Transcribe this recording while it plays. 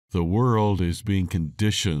The world is being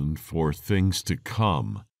conditioned for things to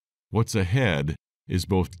come. What's ahead is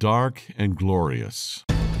both dark and glorious.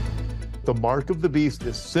 The mark of the beast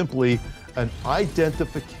is simply an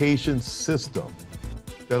identification system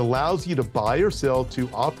that allows you to buy or sell, to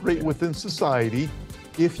operate within society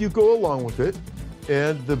if you go along with it.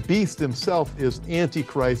 And the beast himself is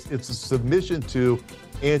Antichrist. It's a submission to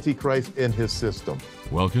Antichrist and his system.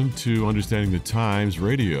 Welcome to Understanding the Times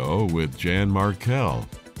Radio with Jan Markell,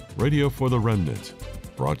 Radio for the Remnant,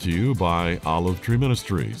 brought to you by Olive Tree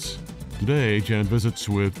Ministries. Today, Jan visits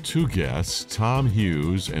with two guests, Tom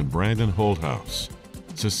Hughes and Brandon Holthaus.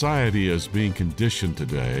 Society is being conditioned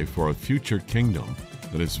today for a future kingdom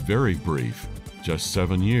that is very brief, just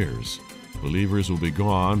 7 years. Believers will be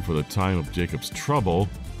gone for the time of Jacob's trouble,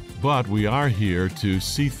 but we are here to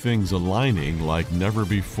see things aligning like never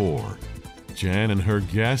before. Jan and her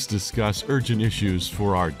guests discuss urgent issues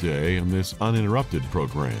for our day in this uninterrupted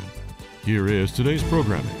program. Here is today's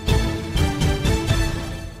programming.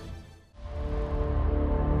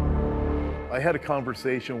 I had a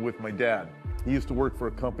conversation with my dad. He used to work for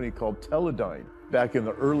a company called Teledyne back in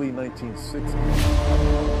the early 1960s.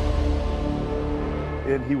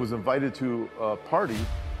 And he was invited to a party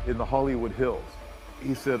in the Hollywood Hills.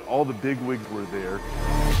 He said all the bigwigs were there,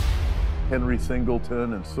 Henry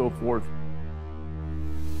Singleton and so forth.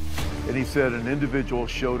 And he said an individual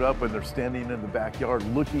showed up and they're standing in the backyard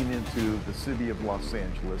looking into the city of Los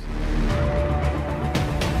Angeles.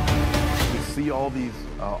 You see all these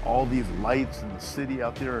lights in the city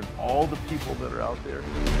out there and all the people that are out there.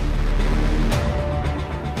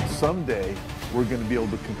 Someday, we're going to be able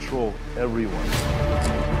to control everyone.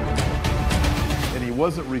 And he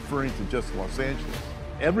wasn't referring to just Los Angeles.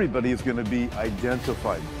 Everybody is going to be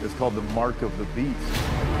identified. It's called the mark of the beast.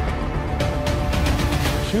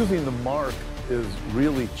 Choosing the mark is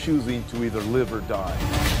really choosing to either live or die.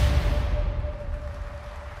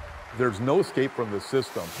 There's no escape from the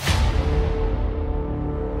system.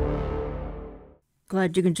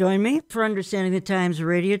 Glad you can join me for Understanding the Times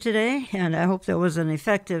Radio today, and I hope that was an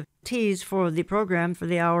effective tease for the program for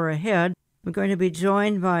the hour ahead. We're going to be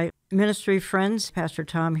joined by ministry friends, Pastor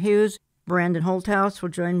Tom Hughes. Brandon Holthaus will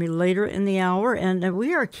join me later in the hour, and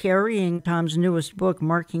we are carrying Tom's newest book,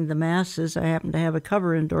 Marking the Masses. I happen to have a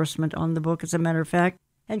cover endorsement on the book, as a matter of fact.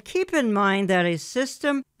 And keep in mind that a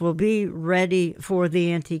system will be ready for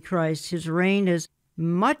the Antichrist. His reign is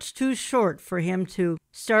much too short for him to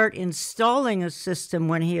start installing a system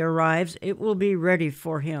when he arrives. It will be ready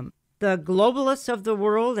for him. The globalists of the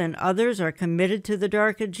world and others are committed to the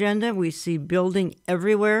dark agenda. We see building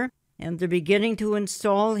everywhere, and they're beginning to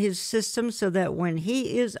install his system so that when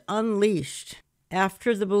he is unleashed,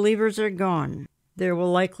 after the believers are gone, there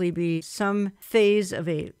will likely be some phase of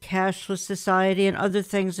a cashless society and other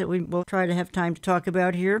things that we will try to have time to talk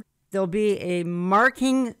about here. There'll be a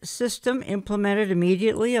marking system implemented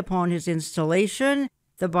immediately upon his installation.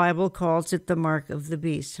 The Bible calls it the mark of the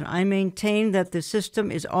beast. And I maintain that the system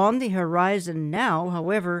is on the horizon now.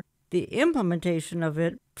 However, the implementation of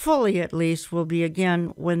it, fully at least, will be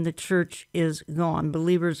again when the church is gone.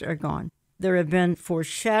 Believers are gone. There have been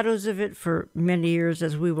foreshadows of it for many years,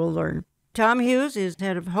 as we will learn. Tom Hughes is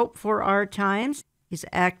head of Hope for Our Times. He's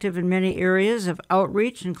active in many areas of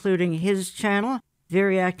outreach, including his channel.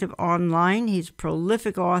 Very active online. He's a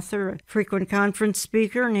prolific author, a frequent conference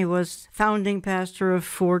speaker, and he was founding pastor of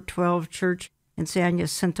 412 Church in San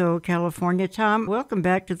Jacinto, California. Tom, welcome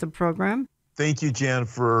back to the program. Thank you, Jan,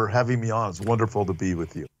 for having me on. It's wonderful to be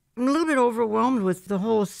with you. I'm a little bit overwhelmed with the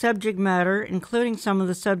whole subject matter, including some of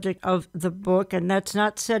the subject of the book, and that's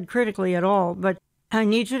not said critically at all, but I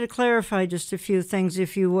need you to clarify just a few things,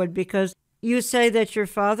 if you would, because you say that your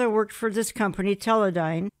father worked for this company,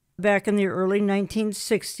 Teledyne, back in the early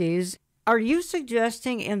 1960s. Are you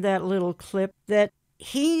suggesting in that little clip that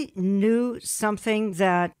he knew something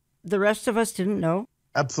that the rest of us didn't know?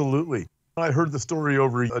 Absolutely. I heard the story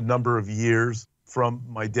over a number of years from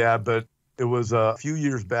my dad, but it was a few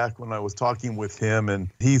years back when I was talking with him, and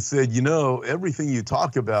he said, you know, everything you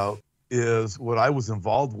talk about is what I was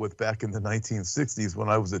involved with back in the 1960s when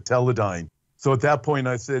I was at Teledyne. So at that point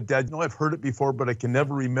I said, Dad, you know, I've heard it before, but I can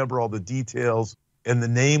never remember all the details and the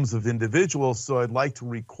names of individuals, so I'd like to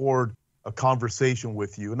record a conversation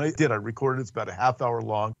with you. And I did. I recorded it. It's about a half hour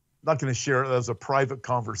long. I'm not going to share it as a private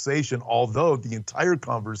conversation, although the entire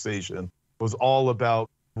conversation was all about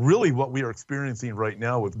really what we are experiencing right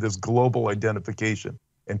now with this global identification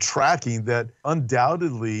and tracking that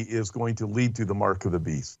undoubtedly is going to lead to the mark of the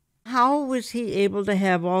beast. How was he able to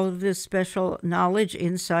have all of this special knowledge,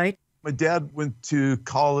 insight? My dad went to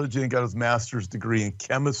college and got his master's degree in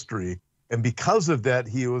chemistry. And because of that,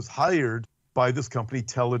 he was hired by this company,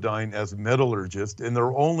 Teledyne, as a metallurgist. And there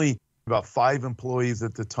were only about 5 employees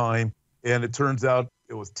at the time. And it turns out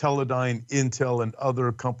it was Teledyne, Intel, and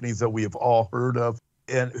other companies that we have all heard of.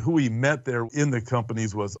 And who he met there in the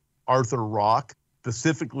companies was Arthur Rock,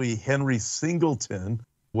 specifically Henry Singleton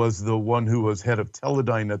was the one who was head of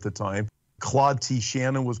Teledyne at the time. Claude T.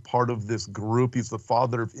 Shannon was part of this group. He's the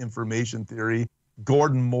father of information theory.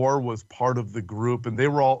 Gordon Moore was part of the group, and they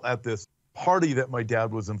were all at this party that my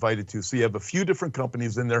dad was invited to. So you have a few different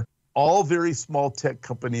companies in there, all very small tech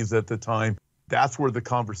companies at the time. That's where the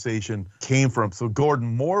conversation came from. So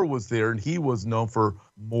Gordon Moore was there, and he was known for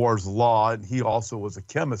Moore's Law, and he also was a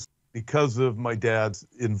chemist. Because of my dad's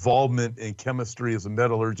involvement in chemistry as a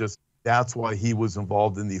metallurgist, that's why he was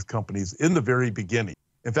involved in these companies in the very beginning.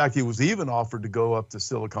 In fact, he was even offered to go up to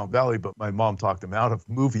Silicon Valley, but my mom talked him out of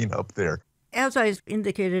moving up there. As I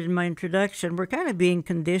indicated in my introduction, we're kind of being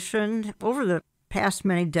conditioned over the past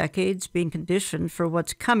many decades, being conditioned for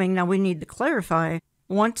what's coming. Now, we need to clarify,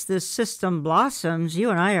 once this system blossoms, you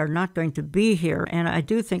and I are not going to be here. And I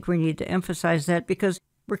do think we need to emphasize that, because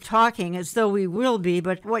we're talking as though we will be.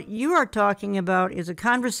 But what you are talking about is a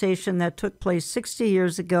conversation that took place 60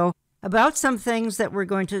 years ago about some things that were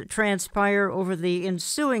going to transpire over the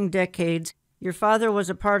ensuing decades. Your father was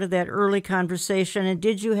a part of that early conversation, and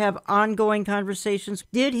did you have ongoing conversations?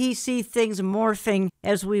 Did he see things morphing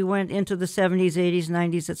as we went into the 70s, 80s,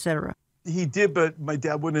 90s, et cetera? He did, but my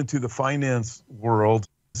dad went into the finance world,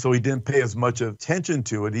 so he didn't pay as much attention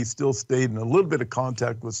to it. He still stayed in a little bit of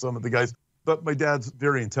contact with some of the guys, but my dad's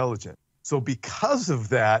very intelligent. So because of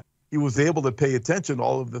that, he was able to pay attention to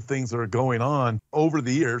all of the things that are going on over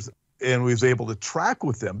the years. And was able to track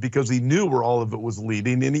with them because he knew where all of it was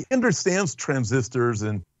leading. And he understands transistors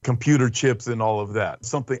and computer chips and all of that.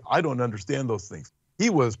 Something I don't understand those things. He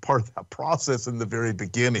was part of that process in the very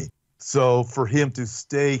beginning. So for him to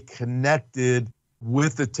stay connected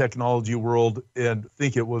with the technology world and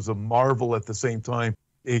think it was a marvel at the same time,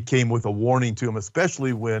 it came with a warning to him,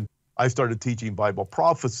 especially when I started teaching Bible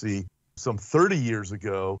prophecy some 30 years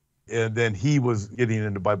ago. And then he was getting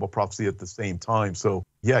into Bible prophecy at the same time. So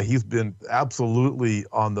yeah, he's been absolutely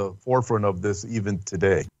on the forefront of this even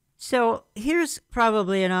today. So here's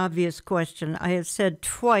probably an obvious question. I have said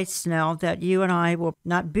twice now that you and I will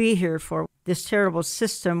not be here for this terrible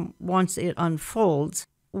system once it unfolds.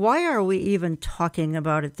 Why are we even talking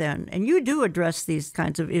about it then? And you do address these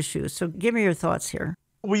kinds of issues. So give me your thoughts here.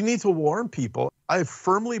 We need to warn people. I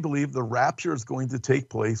firmly believe the rapture is going to take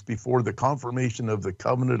place before the confirmation of the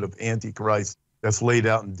covenant of Antichrist that's laid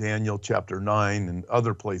out in Daniel chapter 9 and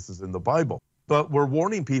other places in the Bible. But we're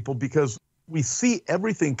warning people because we see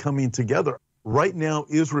everything coming together. Right now,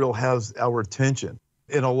 Israel has our attention.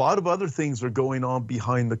 And a lot of other things are going on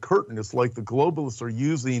behind the curtain. It's like the globalists are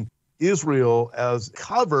using Israel as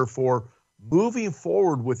cover for moving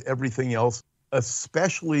forward with everything else,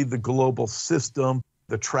 especially the global system,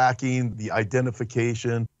 the tracking, the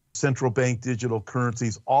identification, central bank digital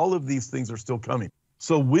currencies. All of these things are still coming.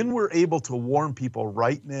 So when we're able to warn people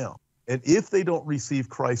right now, and if they don't receive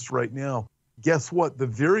Christ right now, guess what? The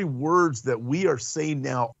very words that we are saying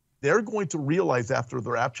now, they're going to realize after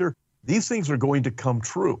the rapture, these things are going to come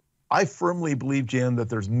true. I firmly believe, Jan, that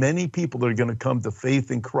there's many people that are going to come to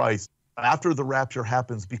faith in Christ after the rapture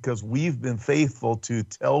happens because we've been faithful to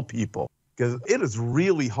tell people. Because it is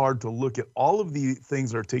really hard to look at all of the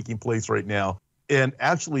things that are taking place right now and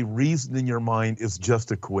actually reason in your mind is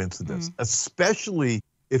just a coincidence, especially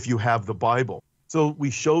if you have the Bible. So we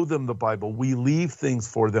show them the Bible. We leave things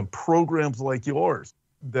for them, programs like yours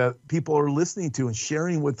that people are listening to and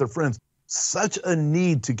sharing with their friends. Such a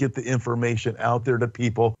need to get the information out there to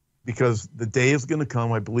people because the day is going to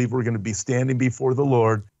come. I believe we're going to be standing before the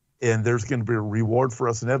Lord, and there's going to be a reward for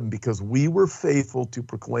us in heaven because we were faithful to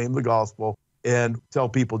proclaim the gospel and tell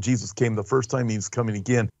people Jesus came the first time, he's coming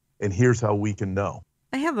again, and here's how we can know.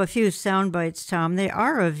 I have a few sound bites, Tom. They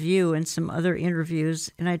are of you in some other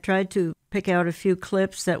interviews, and I tried to pick out a few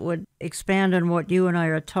clips that would expand on what you and I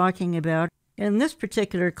are talking about. In this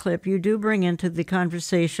particular clip, you do bring into the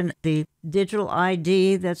conversation the digital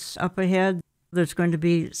ID that's up ahead. There's going to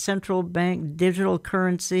be central bank digital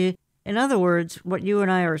currency. In other words, what you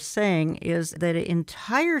and I are saying is that an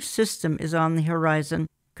entire system is on the horizon,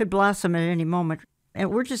 could blossom at any moment.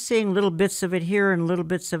 And we're just seeing little bits of it here and little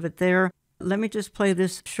bits of it there. Let me just play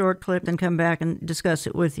this short clip and come back and discuss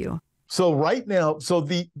it with you. So right now,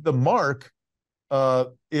 the mark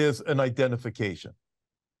is an identification.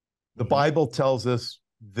 The Bible tells us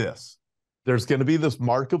this. There's going to be this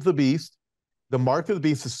mark of the beast. The mark of the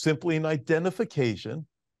beast is simply an identification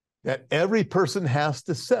that every person has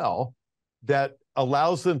to sell that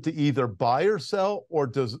allows them to either buy or sell,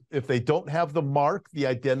 or if they don't have the mark, the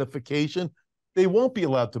identification, they won't be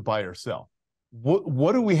allowed to buy or sell.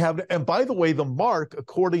 What do we have? And by the way, the mark,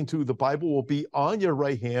 according to the Bible, will be on your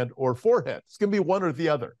right hand or forehead. It's going to be one or the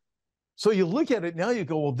other. So you look at it now, you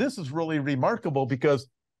go, well, this is really remarkable, because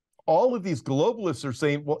all of these globalists are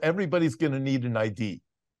saying, well, everybody's going to need an ID.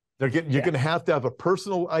 You're going to have a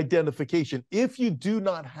personal identification. If you do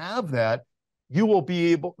not have that, you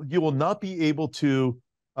will not be able to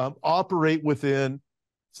operate within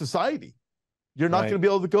society. You're not going to be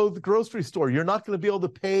able to go to the grocery store. You're not going to be able to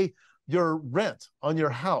pay your rent on your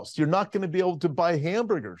house. You're not going to be able to buy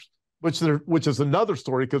hamburgers, which is another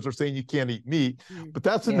story, because they're saying you can't eat meat, but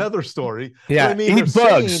that's another story. Yeah, I mean, eat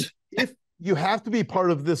bugs. If you have to be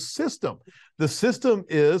part of this system, the system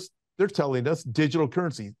is, they're telling us, digital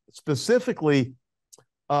currency, specifically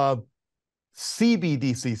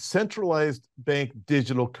CBDC, centralized bank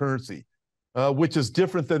digital currency, which is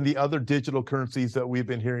different than the other digital currencies that we've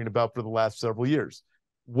been hearing about for the last several years.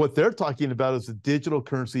 What they're talking about is a digital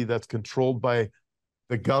currency that's controlled by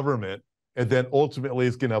the government, and then ultimately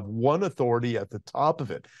is going to have one authority at the top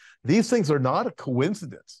of it. These things are not a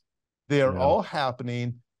coincidence. They are all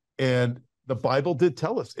happening, and the Bible did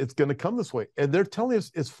tell us it's going to come this way. And they're telling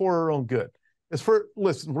us it's for our own good.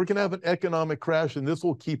 Listen, we're going to have an economic crash, and this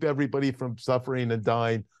will keep everybody from suffering and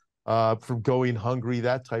dying, from going hungry,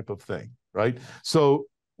 that type of thing, right? So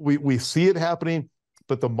we see it happening,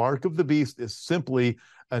 but the mark of the beast is simply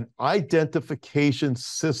an identification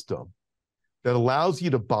system that allows you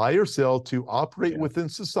to buy or sell, to operate within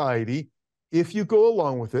society if you go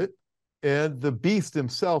along with it. And the beast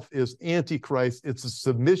himself is Antichrist. It's a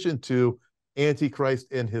submission to Antichrist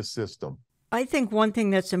and his system. I think one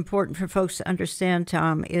thing that's important for folks to understand,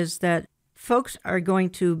 Tom, is that folks are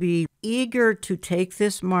going to be eager to take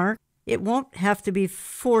this mark. It won't have to be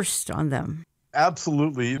forced on them.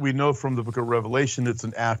 Absolutely. We know from the book of Revelation, it's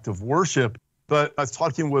an act of worship. But I was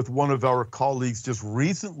talking with one of our colleagues just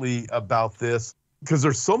recently about this, because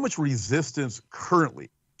there's so much resistance currently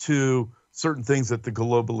to certain things that the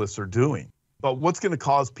globalists are doing. But what's going to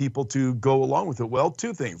cause people to go along with it? Well,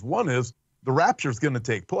 two things. One is the rapture is going to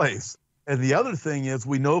take place. And the other thing is,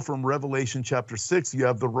 we know from Revelation chapter 6, you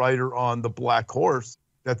have the rider on the black horse,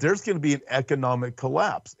 that there's going to be an economic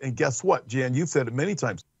collapse. And guess what, Jan, you've said it many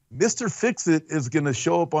times. Mr. Fix-It is going to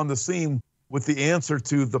show up on the scene with the answer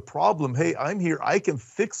to the problem. Hey, I'm here. I can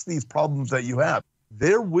fix these problems that you have.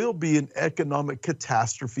 There will be an economic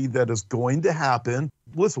catastrophe that is going to happen.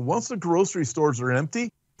 Listen, once the grocery stores are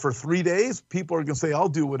empty for 3 days, people are going to say, I'll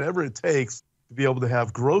do whatever it takes to be able to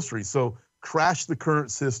have groceries. So crash the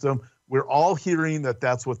current system. We're all hearing that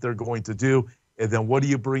that's what they're going to do. And then what do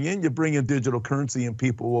you bring in? You bring in digital currency, and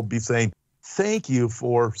people will be saying, thank you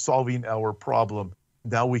for solving our problem.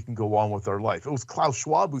 Now we can go on with our life. It was Klaus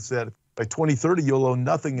Schwab who said, by 2030, you'll own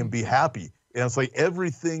nothing and be happy. And it's like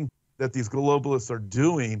everything that these globalists are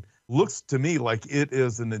doing looks to me like it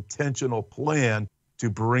is an intentional plan to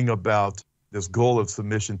bring about this goal of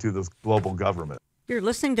submission to this global government. You're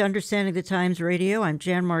listening to Understanding the Times Radio. I'm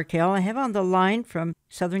Jan Markell. I have on the line from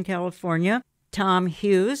Southern California, Tom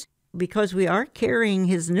Hughes, because we are carrying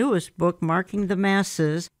his newest book, Marking the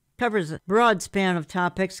Masses. Covers a broad span of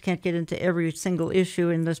topics. Can't get into every single issue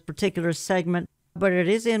in this particular segment, but it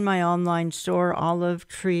is in my online store,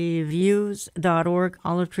 olivetreeviews.org,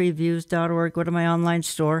 olivetreeviews.org. Go to my online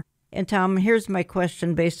store. And Tom, here's my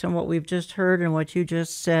question based on what we've just heard and what you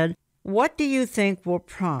just said. What do you think will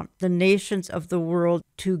prompt the nations of the world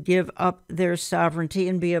to give up their sovereignty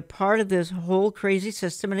and be a part of this whole crazy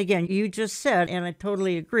system? And again, you just said, and I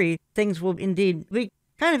totally agree, things will indeed be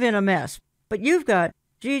kind of in a mess. But you've got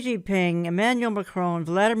Xi Jinping, Emmanuel Macron,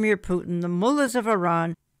 Vladimir Putin, the mullahs of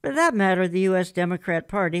Iran, for that matter, the U.S. Democrat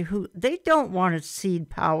Party, who they don't want to cede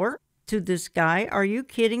power to this guy. Are you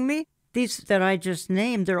kidding me? These that I just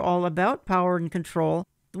named, they're all about power and control.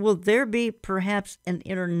 Will there be perhaps an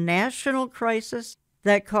international crisis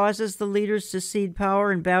that causes the leaders to cede power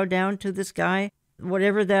and bow down to this guy?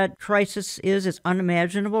 Whatever that crisis is, it's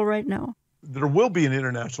unimaginable right now. There will be an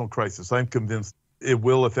international crisis. I'm convinced it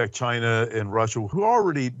will affect China and Russia, who are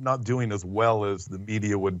already not doing as well as the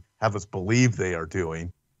media would have us believe they are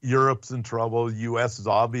doing. Europe's in trouble. The U.S. is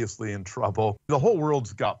obviously in trouble. The whole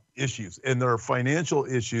world's got issues, and there are financial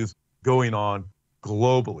issues going on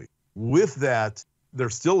globally. With that,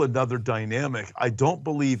 there's still another dynamic. I don't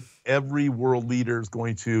believe every world leader is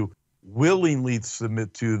going to willingly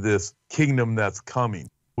submit to this kingdom that's coming.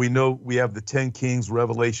 We know we have the 10 kings,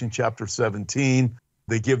 Revelation chapter 17.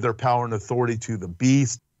 They give their power and authority to the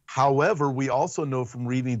beast. However, we also know from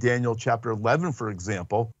reading Daniel chapter 11, for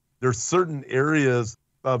example, there's certain areas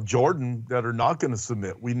of Jordan that are not going to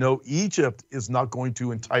submit. We know Egypt is not going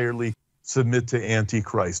to entirely submit to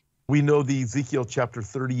Antichrist. We know the Ezekiel chapter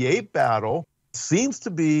 38 battle seems to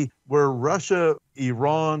be where Russia,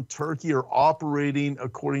 Iran, Turkey are operating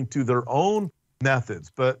according to their own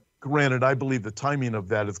methods. But granted, I believe the timing of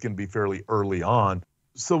that is going to be fairly early on.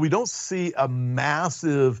 So we don't see a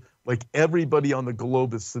massive, like everybody on the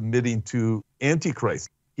globe is submitting to Antichrist.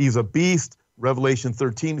 He's a beast. Revelation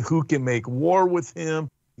 13, who can make war with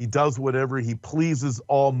him? He does whatever he pleases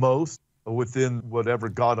almost within whatever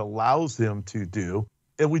God allows him to do.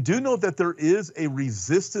 And we do know that there is a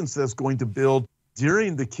resistance that's going to build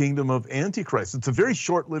during the kingdom of Antichrist. It's a very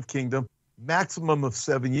short-lived kingdom, maximum of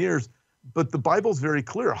 7 years. But the Bible's very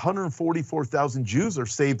clear. 144,000 Jews are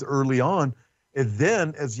saved early on. And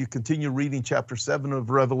then as you continue reading chapter 7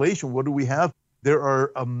 of Revelation, what do we have? There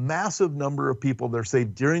are a massive number of people that are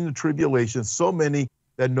saved during the tribulation, so many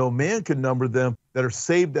that no man can number them, that are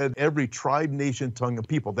saved at every tribe, nation, tongue, and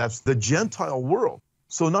people. That's the Gentile world.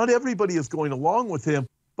 So not everybody is going along with him,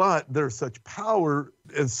 but there's such power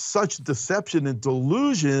and such deception and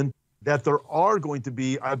delusion that there are going to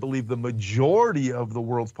be, I believe, the majority of the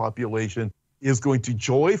world's population is going to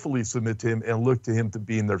joyfully submit to him and look to him to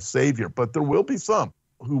being their savior. But there will be some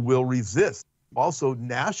who will resist. Also,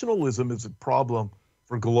 nationalism is a problem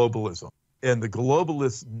for globalism, and the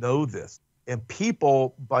globalists know this. And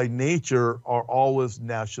people by nature are always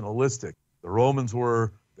nationalistic. The Romans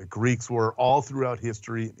were, the Greeks were, all throughout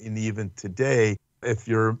history, and even today. If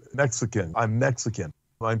you're Mexican, I'm Mexican.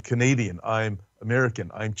 I'm Canadian, I'm American,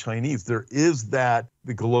 I'm Chinese. There is that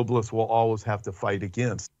the globalists will always have to fight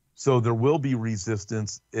against. So there will be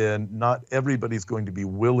resistance, and not everybody's going to be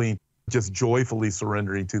willing, just joyfully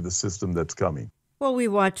surrendering to the system that's coming. Well, we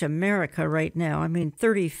watch America right now. I mean,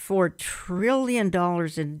 $34 trillion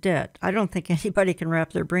in debt. I don't think anybody can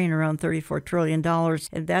wrap their brain around $34 trillion,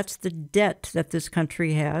 and that's the debt that this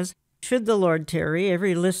country has. Should the Lord tarry,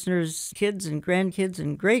 every listener's kids and grandkids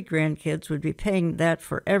and great-grandkids would be paying that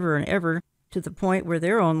forever and ever, to the point where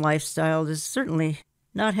their own lifestyle is certainly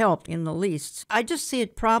not helped in the least. I just see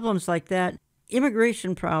it, problems like that,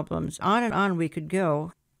 immigration problems, on and on we could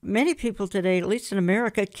go. Many people today, at least in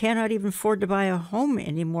America, cannot even afford to buy a home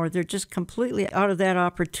anymore. They're just completely out of that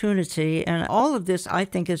opportunity. And all of this, I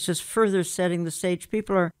think, is just further setting the stage.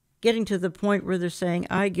 People are getting to the point where they're saying,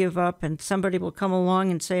 I give up, and somebody will come along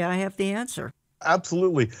and say, I have the answer.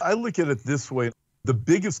 Absolutely. I look at it this way. The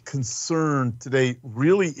biggest concern today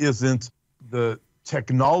really isn't the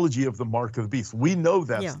technology of the mark of the beast. We know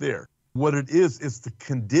that's there. What it is the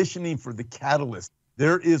conditioning for the catalyst.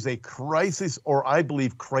 There is a crisis, or I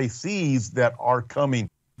believe crises that are coming.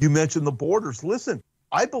 You mentioned the borders. Listen,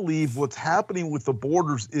 I believe what's happening with the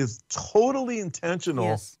borders is totally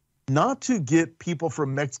intentional, not to get people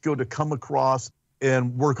from Mexico to come across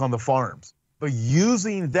and work on the farms, but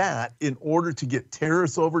using that in order to get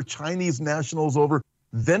terrorists over, Chinese nationals over.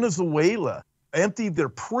 Venezuela emptied their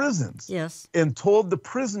prisons and told the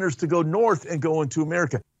prisoners to go north and go into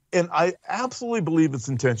America. And I absolutely believe it's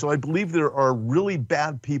intentional. I believe there are really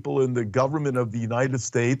bad people in the government of the United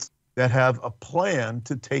States that have a plan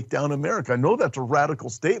to take down America. I know that's a radical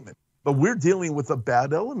statement, but we're dealing with a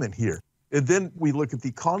bad element here. And then we look at the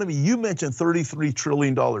economy. You mentioned $33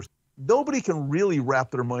 trillion. Nobody can really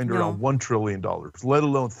wrap their mind around $1 trillion, let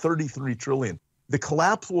alone $33 trillion. The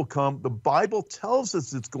collapse will come. The Bible tells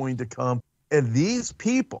us it's going to come. And these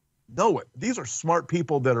people know it. These are smart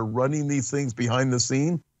people that are running these things behind the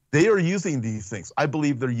scene. They are using these things. I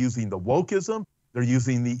believe they're using the wokeism. They're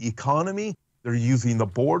using the economy. They're using the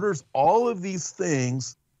borders. All of these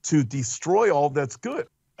things to destroy all that's good.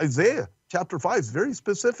 Isaiah chapter 5 is very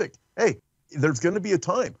specific. Hey, there's going to be a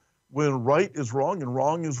time when right is wrong and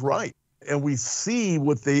wrong is right. And we see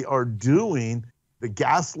what they are doing, the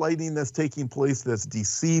gaslighting that's taking place, that's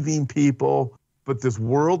deceiving people. But this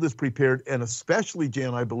world is prepared, and especially,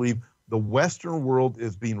 Jan, I believe, the Western world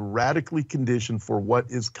is being radically conditioned for what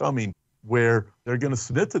is coming, where they're going to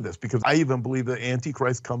submit to this, because I even believe the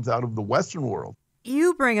Antichrist comes out of the Western world.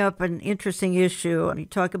 You bring up an interesting issue. You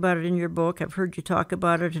talk about it in your book. I've heard you talk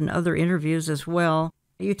about it in other interviews as well.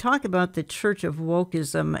 You talk about the church of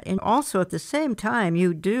wokeism, and also at the same time,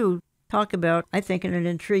 you do talk about, I think in an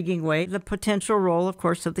intriguing way, the potential role, of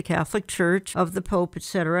course, of the Catholic Church, of the Pope,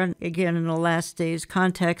 etc. And again, in the last days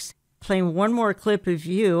context, playing one more clip of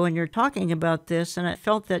you, and you're talking about this, and I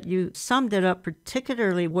felt that you summed it up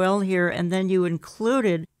particularly well here, and then you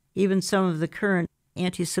included even some of the current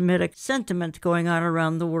anti-Semitic sentiment going on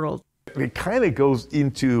around the world. It kind of goes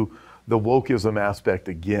into the wokeism aspect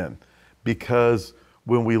again, because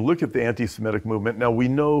when we look at the anti-Semitic movement, now we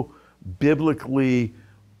know biblically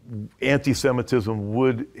anti-Semitism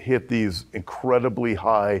would hit these incredibly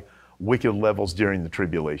high wicked levels during the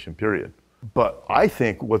tribulation period. But I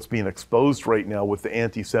think what's being exposed right now with the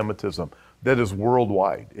anti-Semitism, that is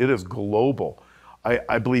worldwide, it is global.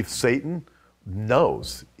 I believe Satan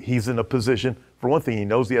knows he's in a position, for one thing, he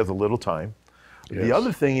knows he has a little time. Yes. The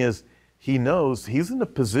other thing is, he knows he's in a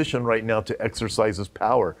position right now to exercise his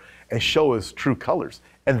power and show his true colors.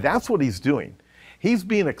 And that's what he's doing. He's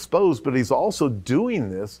being exposed, but he's also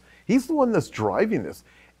doing this. He's the one that's driving this.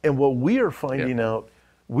 And what we are finding out,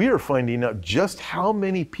 we are finding out just how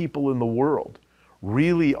many people in the world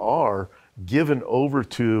really are given over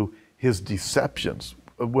to his deceptions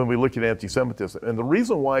when we look at anti-Semitism. And the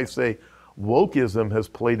reason why I say wokeism has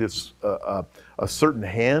played a certain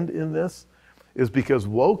hand in this is because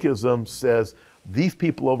wokeism says these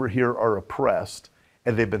people over here are oppressed,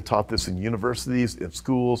 and they've been taught this in universities, in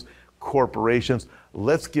schools, corporations.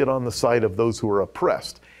 Let's get on the side of those who are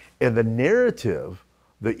oppressed. And the narrative,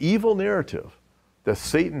 the evil narrative that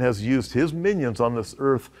Satan has used his minions on this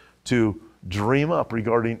earth to dream up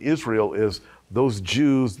regarding Israel is those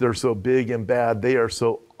Jews, they're so big and bad, they are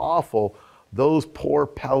so awful. Those poor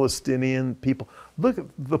Palestinian people, look at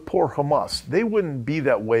the poor Hamas. They wouldn't be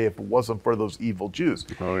that way if it wasn't for those evil Jews.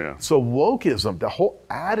 Oh, yeah. So wokeism, the whole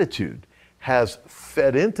attitude has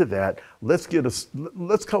fed into that. Let's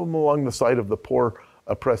come along the side of the poor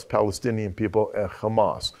oppressed Palestinian people at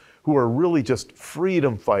Hamas, who are really just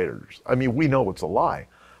freedom fighters. I mean, we know it's a lie,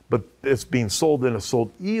 but it's being sold and it's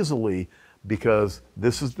sold easily because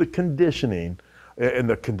this is the conditioning, and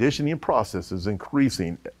the conditioning process is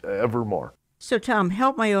increasing ever more. So, Tom,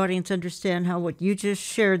 help my audience understand how what you just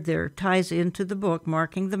shared there ties into the book,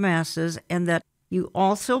 Marking the Masses, and that you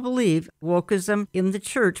also believe wokeism in the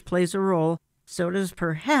church plays a role. So does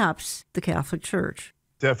perhaps the Catholic Church.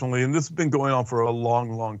 Definitely, and this has been going on for a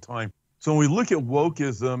long, long time. So when we look at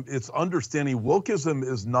wokeism, it's understanding wokeism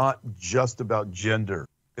is not just about gender.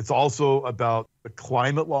 It's also about the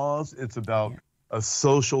climate laws. It's about a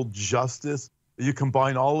social justice. You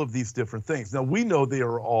combine all of these different things. Now, we know they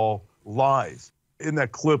are all lies. In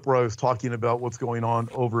that clip where I was talking about what's going on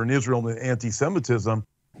over in Israel and anti-Semitism,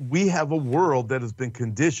 we have a world that has been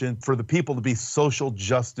conditioned for the people to be social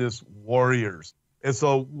justice warriors. And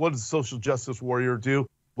so what does a social justice warrior do?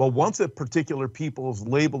 Well, once a particular people is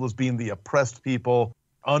labeled as being the oppressed people,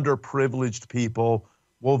 underprivileged people,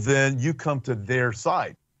 well, then you come to their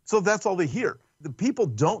side. So that's all they hear. The people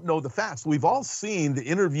don't know the facts. We've all seen the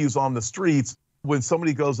interviews on the streets when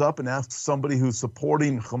somebody goes up and asks somebody who's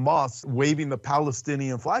supporting Hamas, waving the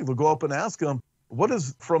Palestinian flag, they'll go up and ask them, what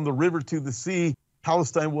is from the river to the sea,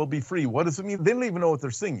 Palestine will be free? What does it mean? They don't even know what they're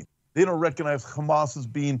singing. They don't recognize Hamas as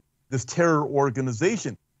being this terror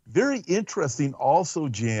organization. Very interesting also,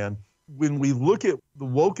 Jan, when we look at the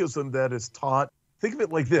wokeism that is taught, think of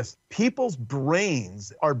it like this. People's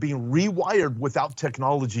brains are being rewired without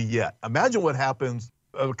technology yet. Imagine what happens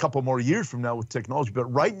a couple more years from now with technology, but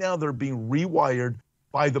right now they're being rewired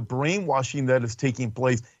by the brainwashing that is taking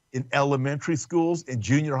place in elementary schools, in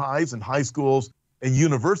junior highs and high schools and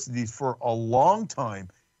universities for a long time.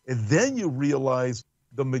 And then you realize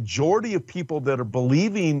the majority of people that are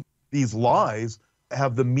believing these lies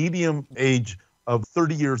have the median age of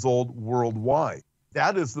 30 years old worldwide.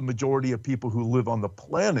 That is the majority of people who live on the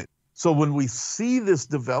planet. So when we see this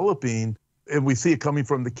developing, and we see it coming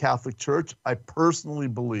from the Catholic Church, I personally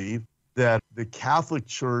believe that the Catholic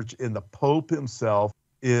Church and the Pope himself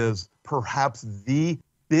is perhaps the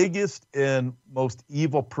biggest and most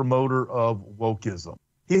evil promoter of wokeism.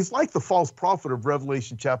 He's like the false prophet of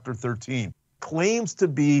Revelation chapter 13, claims to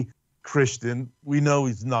be Christian. We know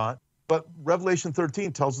he's not. But Revelation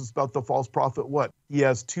 13 tells us about the false prophet what? He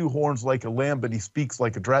has two horns like a lamb, but he speaks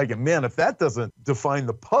like a dragon. Man, if that doesn't define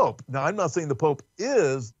the Pope, now I'm not saying the Pope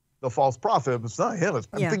is the false prophet, it's not him.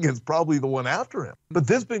 I'm thinking it's probably the one after him. But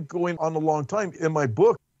this has been going on a long time. In my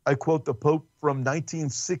book, I quote the Pope from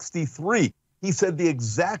 1963. He said the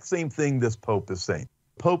exact same thing this Pope is saying.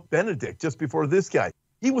 Pope Benedict, just before this guy,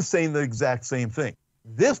 he was saying the exact same thing.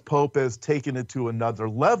 This Pope has taken it to another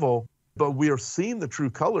level, but we are seeing the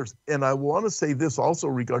true colors. And I want to say this also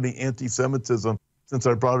regarding anti-Semitism, since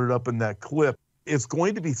I brought it up in that clip. It's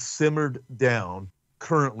going to be simmered down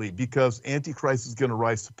currently because Antichrist is going to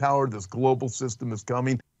rise to power. This global system is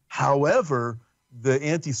coming. However, the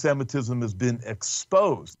anti-Semitism has been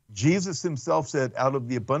exposed. Jesus himself said, out of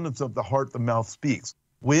the abundance of the heart, the mouth speaks.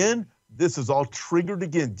 When this is all triggered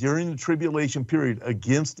again during the tribulation period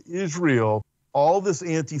against Israel, all this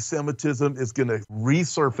anti-Semitism is going to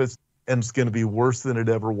resurface, and it's going to be worse than it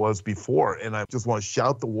ever was before. And I just want to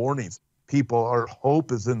shout the warnings. People, our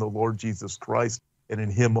hope is in the Lord Jesus Christ and in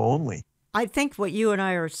him only. I think what you and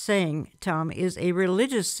I are saying, Tom, is a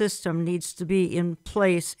religious system needs to be in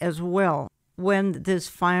place as well when this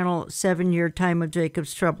final 7-year time of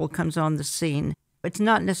Jacob's trouble comes on the scene. It's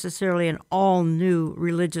not necessarily an all-new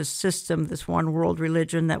religious system, this one world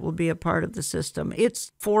religion that will be a part of the system.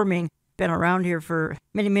 It's forming, been around here for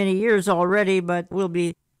many, many years already, but will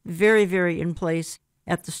be very, very in place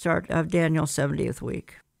at the start of Daniel's 70th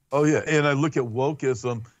week. Oh, yeah. And I look at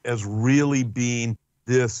wokeism as really being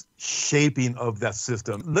this shaping of that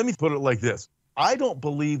system. Let me put it like this. I don't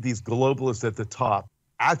believe these globalists at the top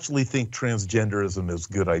actually think transgenderism is a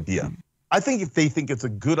good idea. I think if they think it's a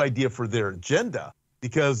good idea for their agenda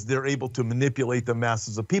because they're able to manipulate the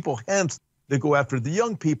masses of people, hence they go after the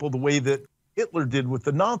young people the way that Hitler did with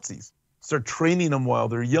the Nazis, start training them while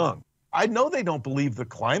they're young. I know they don't believe the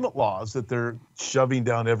climate laws that they're shoving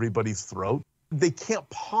down everybody's throat. They can't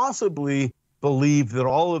possibly believe that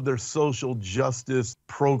all of their social justice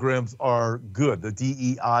programs are good, the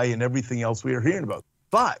DEI and everything else we are hearing about.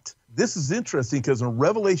 But this is interesting because in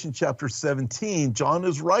Revelation chapter 17, John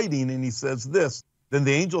is writing and he says this, "Then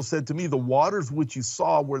the angel said to me, the waters which you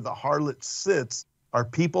saw where the harlot sits are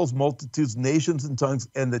peoples, multitudes, nations, and tongues,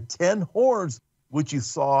 and the 10 horns which you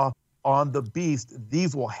saw on the beast,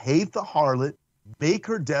 these will hate the harlot, make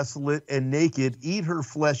her desolate and naked, eat her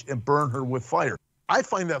flesh, and burn her with fire." I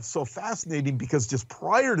find that so fascinating because just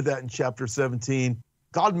prior to that in chapter 17,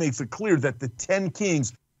 God makes it clear that the 10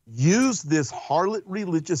 kings use this harlot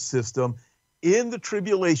religious system in the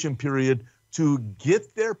tribulation period to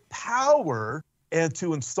get their power and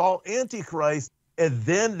to install Antichrist, and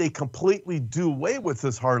then they completely do away with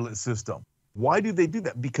this harlot system. Why do they do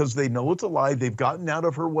that? Because they know it's a lie. They've gotten out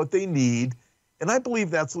of her what they need. And I believe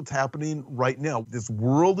that's what's happening right now. This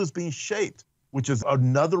world is being shaped, which is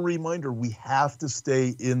another reminder we have to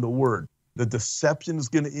stay in the Word. The deception is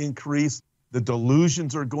going to increase. The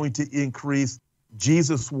delusions are going to increase.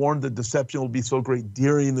 Jesus warned the deception will be so great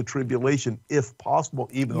during the tribulation, if possible,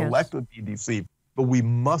 even the elect would be deceived. But we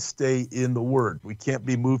must stay in the Word. We can't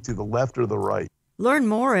be moved to the left or the right. Learn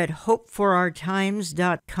more at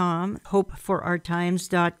hopeforourtimes.com,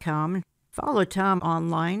 hopeforourtimes.com. Follow Tom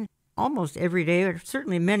online almost every day, or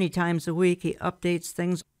certainly many times a week. He updates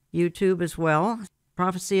things, YouTube as well,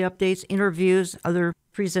 prophecy updates, interviews, other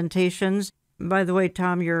presentations. By the way,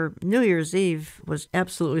 Tom, your New Year's Eve was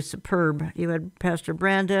absolutely superb. You had Pastor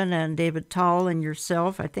Brandon and David Tall and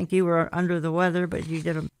yourself. I think you were under the weather, but you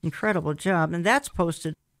did an incredible job. And that's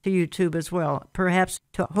posted to YouTube as well, perhaps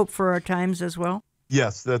to Hope for Our Times as well?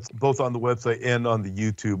 Yes, that's both on the website and on the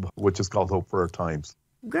YouTube, which is called Hope for Our Times.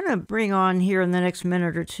 I'm going to bring on here in the next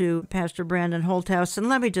minute or two Pastor Brandon Holthaus, and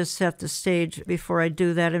let me just set the stage before I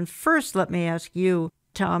do that. And first, let me ask you,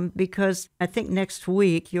 Tom, because I think next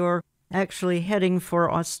week you're actually heading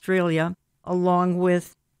for Australia, along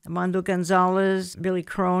with Armando Gonzalez, Billy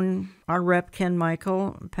Crone, our rep Ken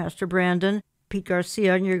Michael, Pastor Brandon, Pete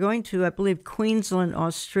Garcia, and you're going to, I believe, Queensland,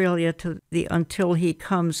 Australia, to the Until He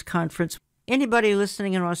Comes conference. Anybody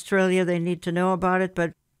listening in Australia, they need to know about it,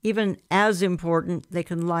 but even as important, they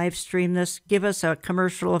can live stream this. Give us a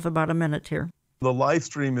commercial of about a minute here. The live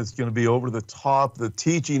stream is going to be over the top. The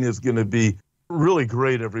teaching is going to be really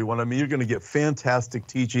great, everyone. I mean, you're going to get fantastic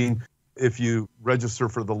teaching if you register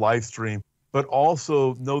for the live stream. But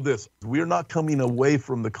also know this, we're not coming away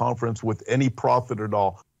from the conference with any profit at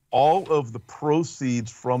all. All of the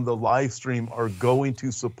proceeds from the live stream are going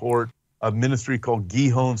to support a ministry called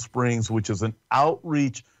Gihon Springs, which is an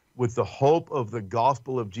outreach with the hope of the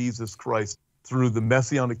gospel of Jesus Christ through the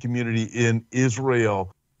Messianic community in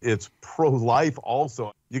Israel. It's pro-life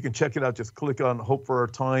also. You can check it out. Just click on Hope for Our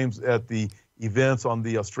Times at the events on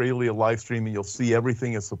the Australia live stream, and you'll see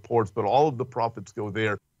everything it supports. But all of the profits go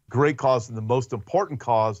there. Great cause, and the most important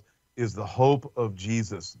cause is the hope of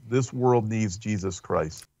Jesus. This world needs Jesus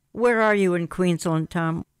Christ. Where are you in Queensland,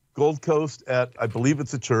 Tom? Gold Coast at, I believe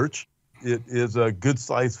it's a church. It is a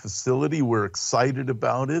good-sized facility. We're excited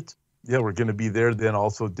about it. Yeah, we're going to be there, then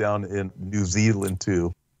also down in New Zealand,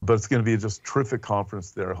 too. But it's going to be just a terrific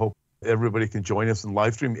conference there. I hope everybody can join us in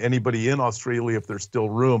live stream. Anybody in Australia, if there's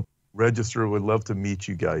still room, register. We'd love to meet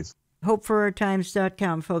you guys.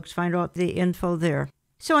 HopeForOurTimes.com, folks. Find out the info there.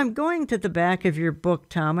 So I'm going to the back of your book,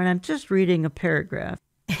 Tom, and I'm just reading a paragraph.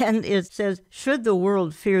 And it says, should the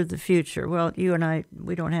world fear the future? Well, you and I,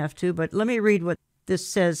 we don't have to, but let me read what this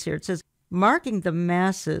says here. It says, marking the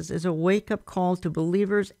masses is a wake-up call to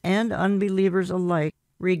believers and unbelievers alike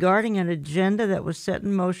regarding an agenda that was set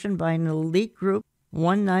in motion by an elite group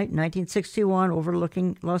one night, 1961,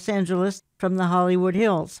 overlooking Los Angeles from the Hollywood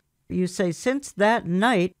Hills. You say, since that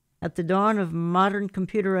night, at the dawn of modern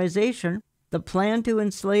computerization, the plan to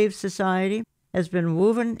enslave society has been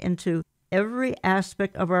woven into every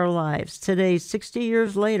aspect of our lives. Today, 60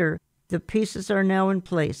 years later, the pieces are now in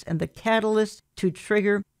place, and the catalyst to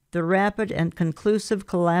trigger the rapid and conclusive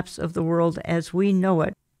collapse of the world as we know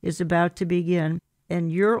it is about to begin,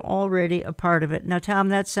 and you're already a part of it. Now, Tom,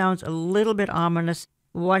 that sounds a little bit ominous.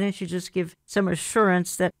 Why don't you just give some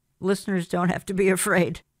assurance that listeners don't have to be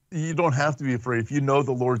afraid? You don't have to be afraid if you know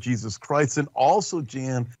the Lord Jesus Christ. And also,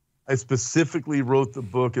 Jan, I specifically wrote the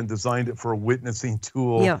book and designed it for a witnessing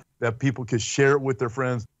tool that people could share it with their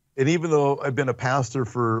friends. And even though I've been a pastor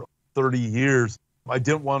for 30 years, I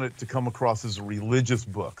didn't want it to come across as a religious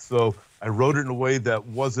book. So I wrote it in a way that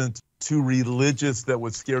wasn't too religious, that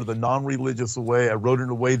would scare the non-religious away. I wrote it in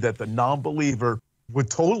a way that the non-believer would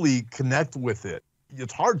totally connect with it.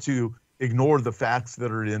 It's hard to ignore the facts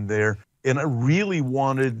that are in there. And I really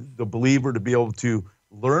wanted the believer to be able to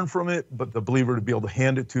learn from it, but the believer to be able to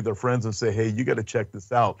hand it to their friends and say, hey, you got to check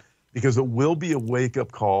this out, because it will be a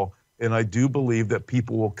wake-up call. And I do believe that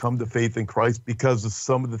people will come to faith in Christ because of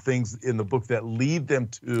some of the things in the book that lead them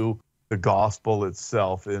to the gospel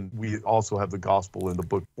itself. And we also have the gospel in the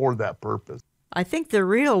book for that purpose. I think the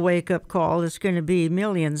real wake-up call is going to be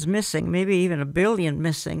millions missing, maybe even 1 billion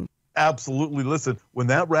missing. Absolutely. Listen, when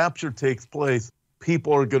that rapture takes place,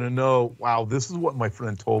 people are going to know, wow, this is what my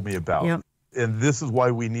friend told me about. Yep. And this is why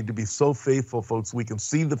we need to be so faithful, folks. We can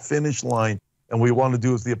see the finish line. And we want to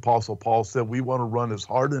do as the Apostle Paul said, we want to run as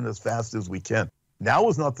hard and as fast as we can. Now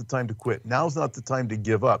is not the time to quit. Now is not the time to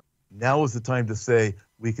give up. Now is the time to say,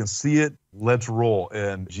 we can see it, let's roll.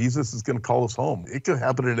 And Jesus is going to call us home. It could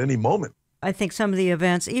happen at any moment. I think some of the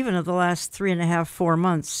events, even of the last 3.5, 4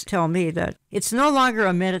 months, tell me that it's no longer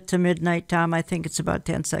a minute to midnight, Tom. I think it's about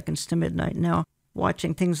 10 seconds to midnight now.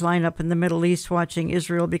 Watching things line up in the Middle East, watching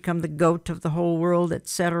Israel become the goat of the whole world,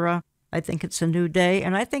 etc. I think it's a new day,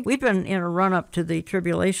 and I think we've been in a run-up to the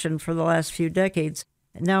tribulation for the last few decades,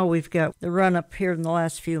 and now we've got the run-up here in the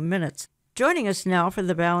last few minutes. Joining us now for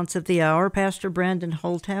the balance of the hour, Pastor Brandon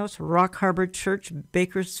Holthaus, Rock Harbor Church,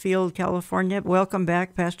 Bakersfield, California. Welcome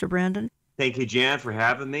back, Pastor Brandon. Thank you, Jan, for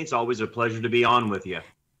having me. It's always a pleasure to be on with you.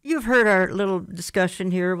 You've heard our little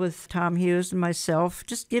discussion here with Tom Hughes and myself.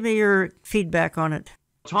 Just give me your feedback on it.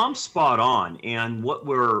 Tom's spot on, and what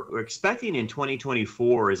we're expecting in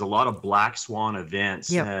 2024 is a lot of black swan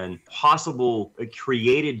events and possible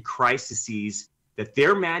created crises that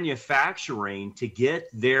they're manufacturing to get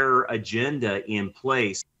their agenda in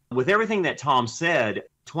place. With everything that Tom said,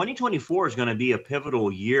 2024 is going to be a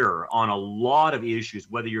pivotal year on a lot of issues,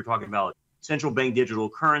 whether you're talking about central bank digital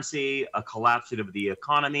currency, a collapse of the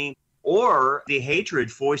economy, or the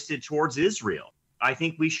hatred foisted towards Israel. I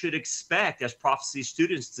think we should expect, as prophecy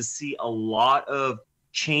students, to see a lot of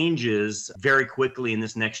changes very quickly in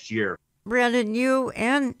this next year. Brandon, you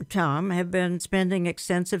and Tom have been spending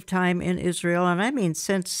extensive time in Israel, and I mean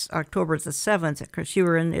since October the 7th. Of course, you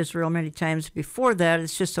were in Israel many times before that.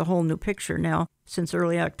 It's just a whole new picture now since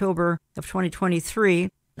early October of 2023.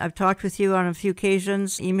 I've talked with you on a few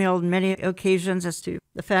occasions, emailed many occasions as to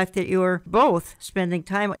the fact that you are both spending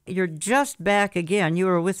time. You're just back again. You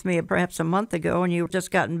were with me perhaps a month ago, and you just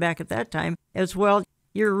gotten back at that time as well.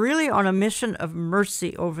 You're really on a mission of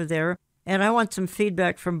mercy over there, and I want some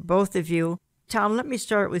feedback from both of you. Tom, let me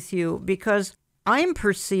start with you, because I'm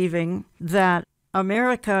perceiving that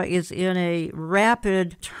America is in a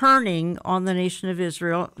rapid turning on the nation of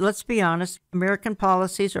Israel. Let's be honest, American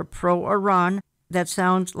policies are pro-Iran. That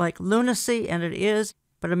sounds like lunacy, and it is,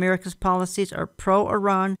 but America's policies are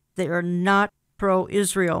pro-Iran. They are not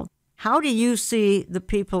pro-Israel. How do you see the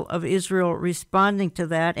people of Israel responding to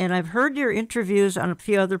that? And I've heard your interviews on a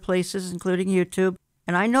few other places, including YouTube,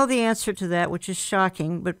 and I know the answer to that, which is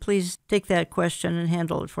shocking, but please take that question and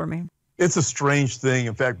handle it for me. It's a strange thing.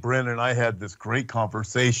 In fact, Brandon and I had this great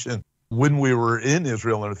conversation when we were in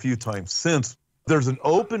Israel and a few times since. There's an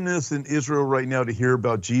openness in Israel right now to hear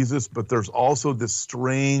about Jesus, but there's also this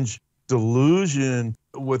strange delusion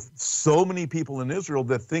with so many people in Israel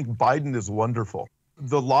that think Biden is wonderful.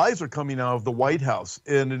 The lies are coming out of the White House,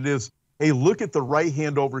 and it is, hey, look at the right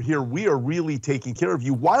hand over here. We are really taking care of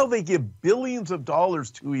you, while they give billions of dollars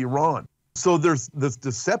to Iran. So there's this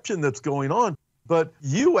deception that's going on. But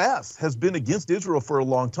U.S. has been against Israel for a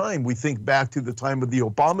long time. We think back to the time of the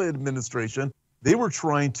Obama administration. They were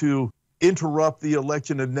trying to interrupt the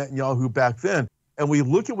election of Netanyahu back then. And we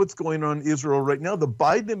look at what's going on in Israel right now. The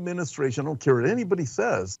Biden administration, I don't care what anybody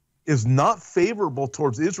says, is not favorable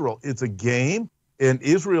towards Israel. It's a game, and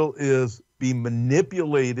Israel is being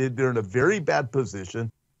manipulated. They're in a very bad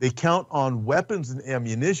position. They count on weapons and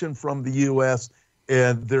ammunition from the U.S.,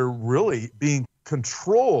 and they're really being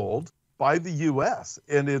controlled by the U.S.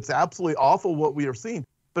 And it's absolutely awful what we are seeing.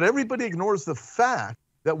 But everybody ignores the fact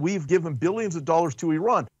that we've given billions of dollars to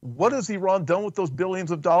Iran. What has Iran done with those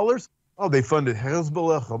billions of dollars? Oh, they funded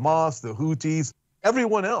Hezbollah, Hamas, the Houthis,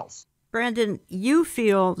 everyone else. Brandon, you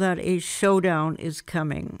feel that a showdown is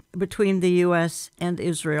coming between the U.S. and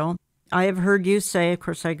Israel. I have heard you say, of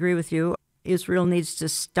course I agree with you, Israel needs to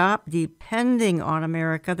stop depending on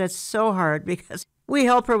America. That's so hard because we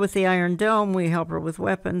help her with the Iron Dome, we help her with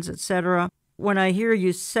weapons, etc. When I hear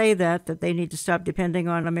you say that they need to stop depending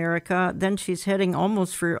on America, then she's heading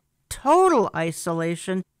almost for total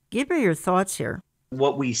isolation. Give me your thoughts here.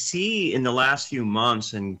 What we see in the last few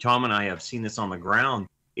months, and Tom and I have seen this on the ground,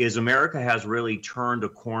 is America has really turned a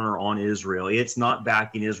corner on Israel. It's not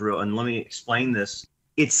backing Israel. And let me explain this.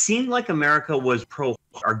 It seemed like America was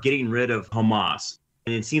getting rid of Hamas.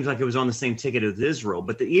 And it seems like it was on the same ticket as Israel.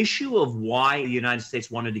 But the issue of why the United States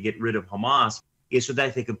wanted to get rid of Hamas is so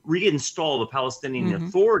that they could reinstall the Palestinian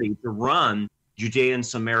Authority to run Judea and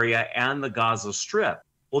Samaria and the Gaza Strip.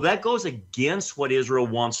 Well, that goes against what Israel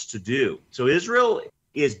wants to do. So Israel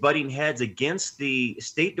is butting heads against the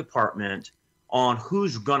State Department on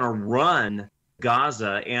who's going to run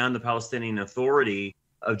Gaza and the Palestinian Authority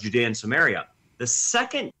of Judea and Samaria. The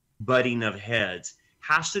second butting of heads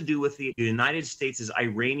has to do with the United States'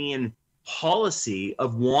 Iranian policy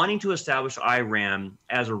of wanting to establish Iran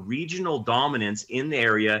as a regional dominance in the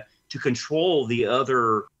area to control the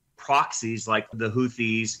other proxies like the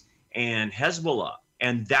Houthis and Hezbollah.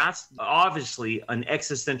 And that's obviously an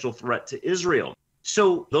existential threat to Israel.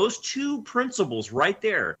 So those two principles right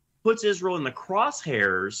there puts Israel in the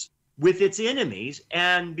crosshairs with its enemies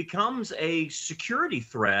and becomes a security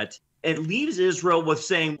threat. It leaves Israel with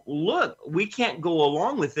saying, look, we can't go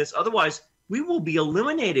along with this. Otherwise, we will be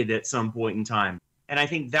eliminated at some point in time. And I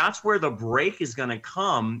think that's where the break is going to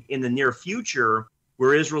come in the near future,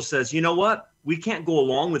 where Israel says, you know what? We can't go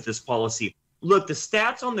along with this policy. Look, the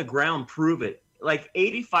stats on the ground prove it. Like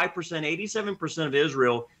 85%, 87% of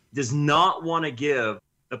Israel does not want to give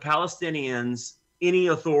the Palestinians any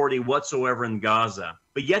authority whatsoever in Gaza,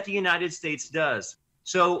 but yet the United States does.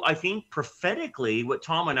 So I think prophetically, what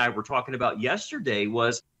Tom and I were talking about yesterday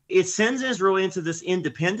was it sends Israel into this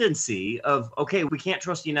independency of, okay, we can't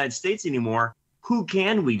trust the United States anymore. Who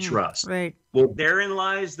can we trust? Right. Well, therein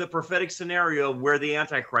lies the prophetic scenario where the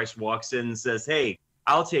Antichrist walks in and says, hey,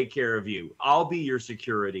 I'll take care of you. I'll be your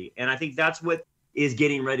security. And I think that's what is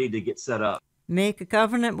getting ready to get set up. Make a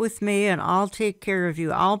covenant with me and I'll take care of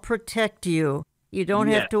you. I'll protect you. You don't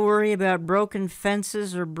have to worry about broken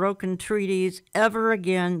fences or broken treaties ever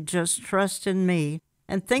again. Just trust in me.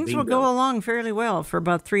 And things will go along fairly well for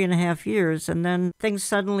about 3.5 years, and then things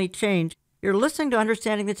suddenly change. You're listening to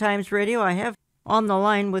Understanding the Times Radio. I have on the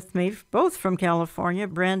line with me, both from California,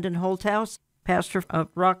 Brandon Holthaus, pastor of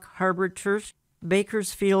Rock Harbor Church,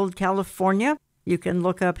 Bakersfield, California. You can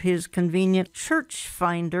look up his convenient church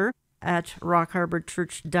finder at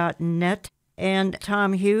rockharborchurch.net. And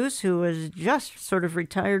Tom Hughes, who is just sort of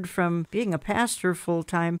retired from being a pastor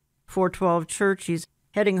full-time, 412 Church. He's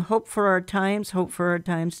heading Hope for Our Times,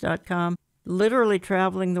 hopeforourtimes.com, literally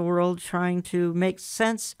traveling the world trying to make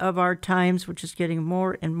sense of our times, which is getting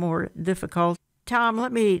more and more difficult. Tom,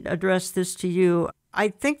 let me address this to you. I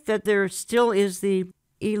think that there still is the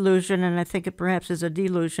illusion, and I think it perhaps is a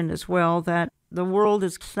delusion as well, that the world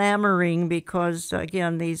is clamoring because,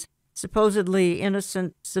 again, these supposedly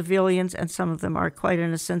innocent civilians, and some of them are quite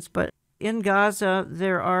innocent, but in Gaza,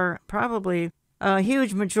 there are probably a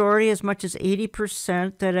huge majority, as much as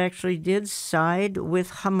 80%, that actually did side with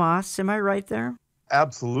Hamas. Am I right there?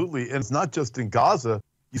 Absolutely. And it's not just in Gaza.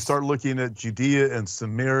 You start looking at Judea and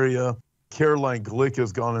Samaria. Caroline Glick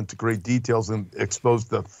has gone into great details and exposed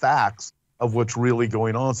the facts of what's really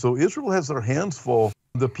going on. So Israel has their hands full.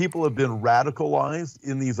 The people have been radicalized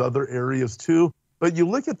in these other areas too. But you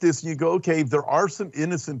look at this and you go, okay, there are some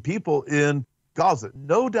innocent people in Gaza,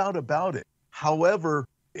 no doubt about it. However,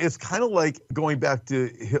 it's kind of like going back to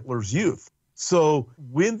Hitler's youth. So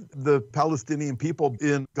when the Palestinian people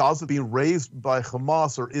in Gaza being raised by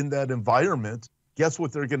Hamas or in that environment, guess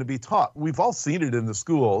what they're going to be taught? We've all seen it in the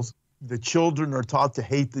schools. The children are taught to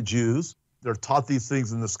hate the Jews. They're taught these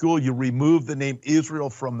things in the school. You remove the name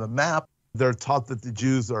Israel from the map. They're taught that the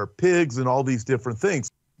Jews are pigs and all these different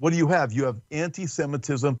things. What do you have? You have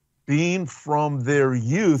anti-Semitism being from their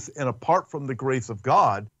youth, and apart from the grace of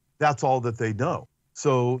God, that's all that they know.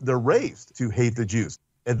 So they're raised to hate the Jews.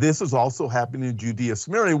 And this is also happening in Judea,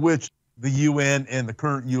 Samaria, which the UN and the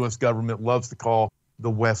current U.S. government loves to call the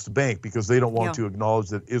West Bank because they don't want to acknowledge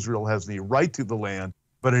that Israel has the right to the land,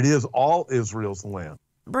 but it is all Israel's land.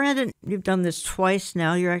 Brandon, you've done this twice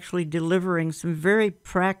now. You're actually delivering some very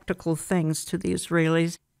practical things to the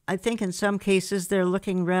Israelis. I think in some cases they're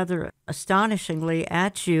looking rather astonishingly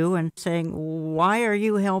at you and saying, why are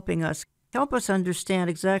you helping us? Help us understand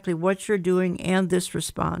exactly what you're doing and this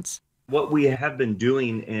response. What we have been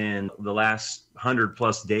doing in the last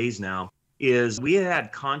 100+ days now is we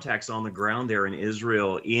had contacts on the ground there in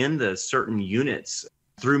Israel in the certain units.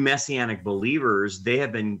 Through Messianic believers, they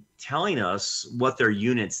have been telling us what their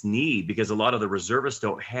units need, because a lot of the reservists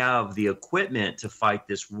don't have the equipment to fight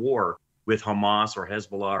this war with Hamas or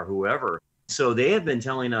Hezbollah or whoever. So they have been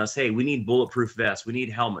telling us, hey, we need bulletproof vests, we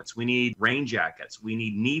need helmets, we need rain jackets, we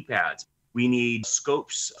need knee pads, we need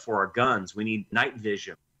scopes for our guns, we need night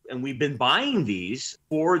vision. And we've been buying these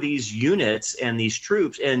for these units and these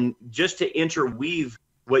troops. And just to interweave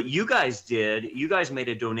what you guys did, you guys made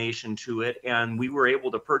a donation to it, and we were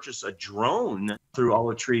able to purchase a drone through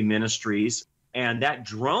Olive Tree Ministries. And that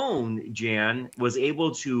drone, Jan, was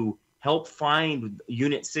able to help find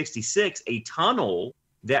Unit 66, a tunnel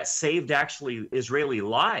that saved actually Israeli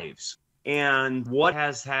lives. And what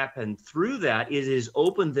has happened through that is it has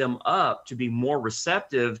opened them up to be more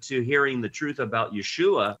receptive to hearing the truth about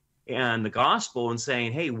Yeshua and the gospel, and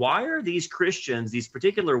saying, hey, why are these Christians, these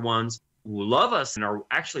particular ones who love us and are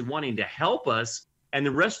actually wanting to help us, and the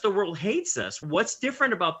rest of the world hates us? What's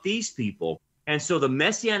different about these people? And so the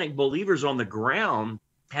Messianic believers on the ground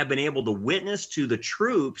have been able to witness to the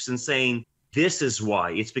troops and saying, this is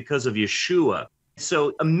why. It's because of Yeshua.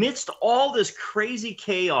 So amidst all this crazy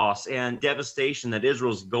chaos and devastation that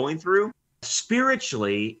Israel's going through,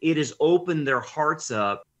 spiritually, it has opened their hearts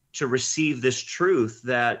up to receive this truth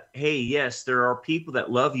that, hey, yes, there are people that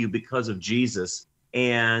love you because of Jesus,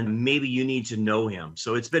 and maybe you need to know him.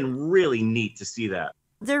 So it's been really neat to see that.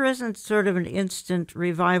 There isn't sort of an instant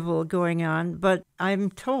revival going on, but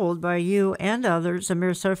I'm told by you and others,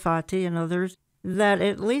 Amir Sarfati and others, that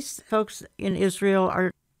at least folks in Israel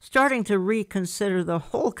are starting to reconsider the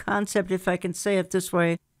whole concept, if I can say it this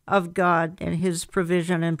way, of God and his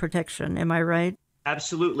provision and protection. Am I right?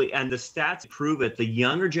 Absolutely. And the stats prove it. The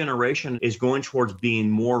younger generation is going towards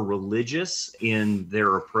being more religious in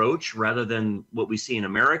their approach rather than what we see in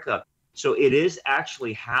America. So it is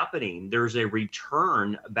actually happening. There's a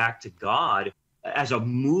return back to God as a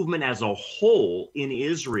movement as a whole in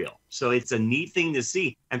Israel. So it's a neat thing to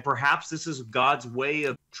see. And perhaps this is God's way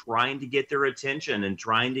of trying to get their attention and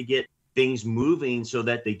trying to get things moving so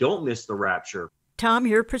that they don't miss the rapture. Tom,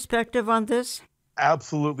 your perspective on this?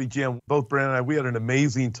 Absolutely, Jim. Both Brandon and I, we had an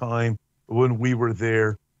amazing time when we were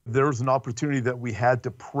there. There was an opportunity that we had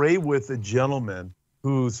to pray with a gentleman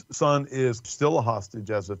whose son is still a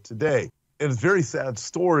hostage as of today. It's a very sad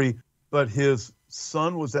story, but his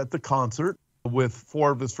son was at the concert with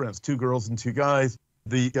 4 of his friends, 2 girls and 2 guys.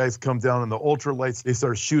 The guys come down in the ultralights. They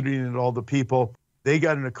start shooting at all the people. They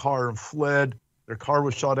got in a car and fled. Their car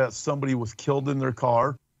was shot at. Somebody was killed in their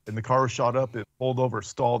car, and the car was shot up. It pulled over,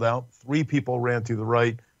 stalled out. 3 people ran to the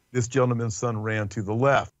right. This gentleman's son ran to the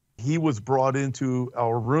left. He was brought into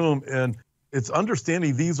our room, and it's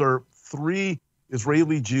understanding these are 3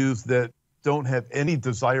 Israeli Jews that don't have any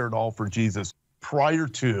desire at all for Jesus prior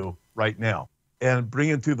to right now. And bring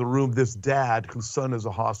into the room this dad whose son is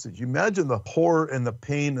a hostage. You imagine the horror and the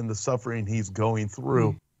pain and the suffering he's going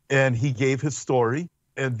through. And he gave his story.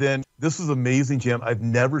 And then this is amazing, Jim. I've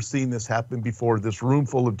never seen this happen before. This room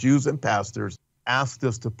full of Jews and pastors asked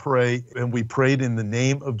us to pray, and we prayed in the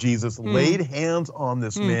name of Jesus, laid hands on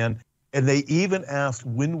this man. And they even asked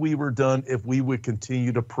when we were done if we would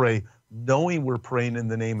continue to pray, knowing we're praying in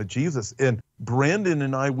the name of Jesus. And Brandon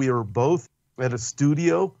and I, we are both at a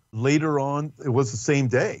studio later on. It was the same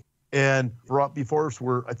day, and brought before us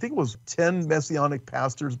were, I think it was 10 Messianic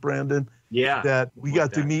pastors, Brandon, that we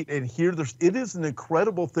got to meet and hear. It is an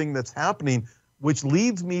incredible thing that's happening, which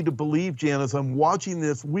leads me to believe, Jan, as I'm watching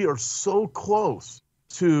this, we are so close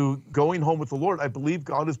to going home with the Lord. I believe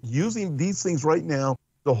God is using these things right now,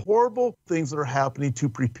 the horrible things that are happening, to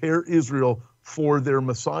prepare Israel for their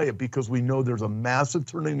Messiah, because we know there's a massive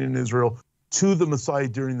turning in Israel to the Messiah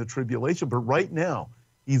during the tribulation. But right now,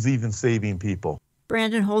 he's even saving people.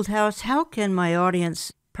 Brandon Holthaus, how can my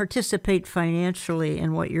audience participate financially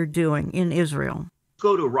in what you're doing in Israel?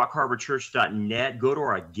 Go to rockharborchurch.net, go to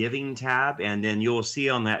our giving tab, and then you'll see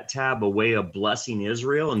on that tab a way of blessing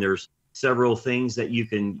Israel. And there's several things that you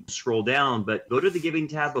can scroll down, but go to the giving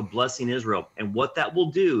tab of Blessing Israel. And what that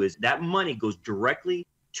will do is that money goes directly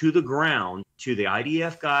to the ground, to the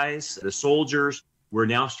IDF guys, the soldiers. We're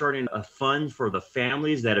now starting a fund for the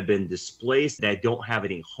families that have been displaced, that don't have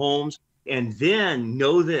any homes. And then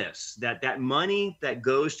know this, that money that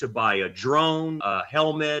goes to buy a drone, a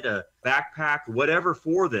helmet, a backpack, whatever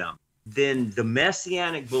for them, then the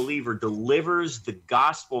Messianic believer delivers the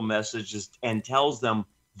gospel messages and tells them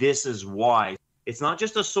this is why. It's not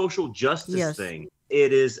just a social justice thing.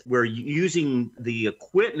 It is we're using the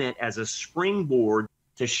equipment as a springboard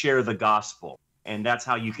to share the gospel. And that's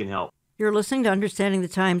how you can help. You're listening to Understanding the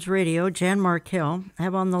Times Radio. Jan Markell. I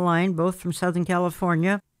have on the line, both from Southern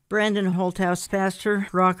California, Brandon Holthaus, pastor,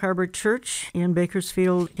 Rock Harbor Church in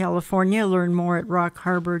Bakersfield, California. Learn more at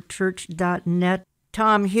rockharborchurch.net.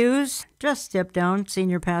 Tom Hughes, just stepped down,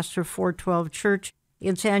 senior pastor, 412 Church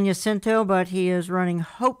in San Jacinto, but he is running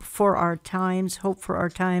Hope for Our Times,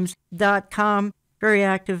 hopeforourtimes.com. Very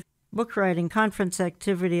active book writing, conference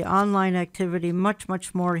activity, online activity, much,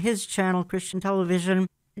 much more. His channel, Christian Television.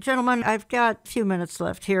 Gentlemen, I've got a few minutes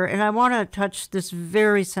left here, and I want to touch this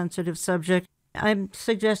very sensitive subject. I'm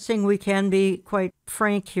suggesting we can be quite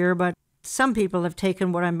frank here, but some people have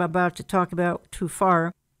taken what I'm about to talk about too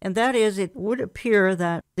far, and that is it would appear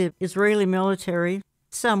that the Israeli military,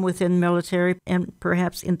 some within military and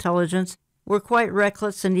perhaps intelligence, were quite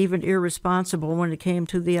reckless and even irresponsible when it came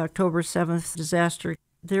to the October 7th disaster.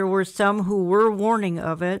 There were some who were warning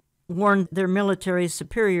of it, warned their military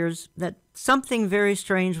superiors that something very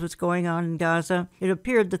strange was going on in Gaza. It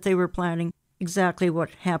appeared that they were planning exactly what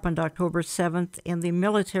happened October 7th, and the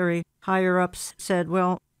military higher-ups said,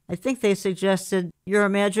 well, I think they suggested you're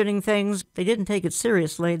imagining things. They didn't take it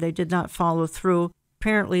seriously. They did not follow through.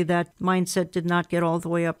 Apparently, that mindset did not get all the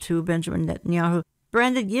way up to Benjamin Netanyahu.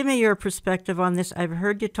 Brandon, give me your perspective on this. I've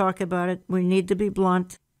heard you talk about it. We need to be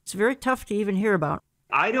blunt. It's very tough to even hear about.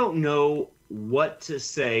 I don't know what to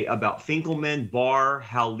say about Finkelman, Barr,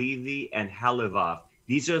 Halevi, and Halivov.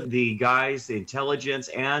 These are the guys, the intelligence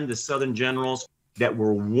and the Southern generals that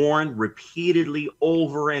were warned repeatedly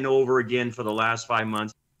over and over again for the last 5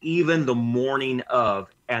 months, even the morning of,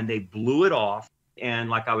 and they blew it off. And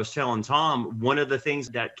like I was telling Tom, one of the things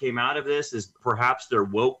that came out of this is perhaps their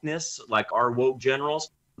wokeness, like our woke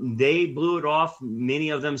generals. They blew it off. Many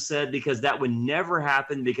of them said because that would never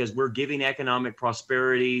happen because we're giving economic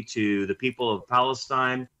prosperity to the people of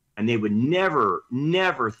Palestine, and they would never,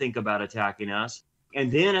 never think about attacking us.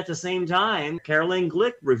 And then at the same time, Caroline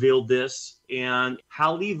Glick revealed this, and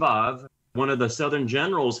Halivov, one of the Southern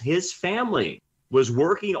generals, his family was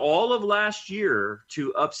working all of last year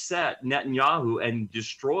to upset Netanyahu and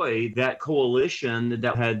destroy that coalition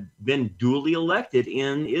that had been duly elected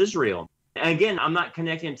in Israel. And again, I'm not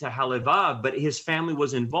connecting to Halivov, but his family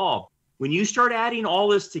was involved. When you start adding all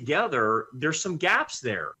this together, there's some gaps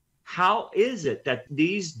there. How is it that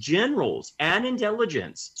these generals and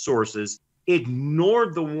intelligence sources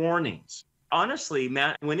ignored the warnings? Honestly,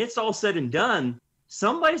 Matt, when it's all said and done,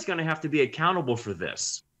 somebody's going to have to be accountable for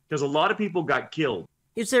this because a lot of people got killed.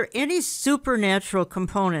 Is there any supernatural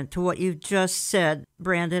component to what you've just said,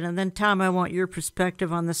 Brandon? And then, Tom, I want your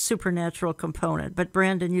perspective on the supernatural component. But,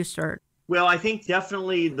 Brandon, you start. Well, I think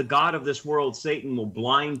definitely the God of this world, Satan, will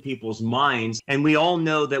blind people's minds. And we all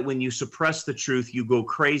know that when you suppress the truth, you go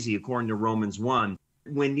crazy, according to Romans 1.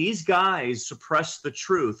 When these guys suppress the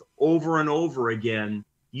truth over and over again,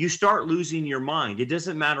 you start losing your mind. It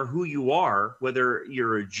doesn't matter who you are, whether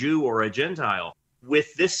you're a Jew or a Gentile.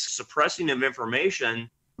 With this suppressing of information,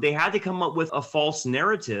 they had to come up with a false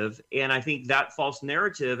narrative. And I think that false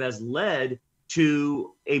narrative has led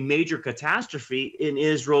to a major catastrophe in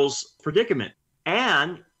Israel's predicament.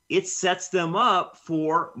 And it sets them up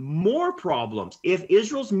for more problems. If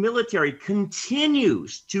Israel's military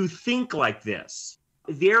continues to think like this,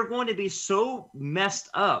 they're going to be so messed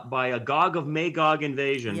up by a Gog of Magog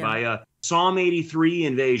invasion, by a Psalm 83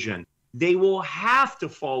 invasion. They will have to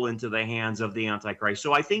fall into the hands of the Antichrist.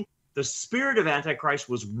 So I think the spirit of Antichrist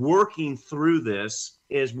was working through this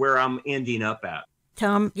is where I'm ending up at.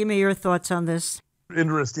 Tom, give me your thoughts on this.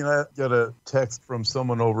 Interesting. I got a text from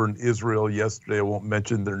someone over in Israel yesterday. I won't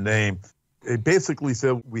mention their name. It basically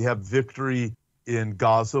said we have victory in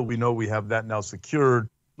Gaza. We know we have that now secured.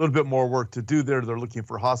 A little bit more work to do there. They're looking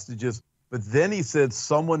for hostages. But then he said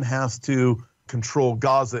someone has to control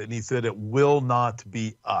Gaza, and he said it will not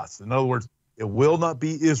be us. In other words, it will not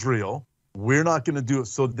be Israel. We're not going to do it.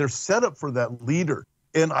 So they're set up for that leader.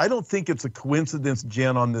 And I don't think it's a coincidence,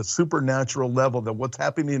 Jen, on this supernatural level that what's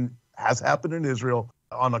happening has happened in Israel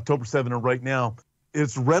on October 7th and right now.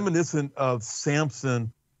 It's reminiscent of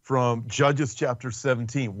Samson from Judges chapter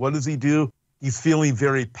 17. What does he do? He's feeling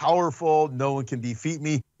very powerful. No one can defeat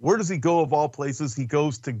me. Where does he go of all places? He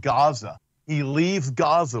goes to Gaza. He leaves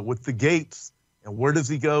Gaza with the gates. And where does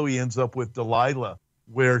he go? He ends up with Delilah,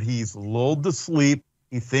 where he's lulled to sleep.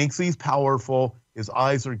 He thinks he's powerful. His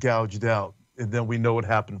eyes are gouged out. And then we know what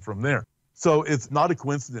happened from there. So it's not a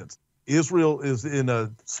coincidence. Israel is in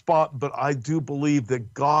a spot, but I do believe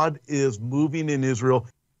that God is moving in Israel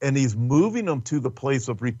and he's moving them to the place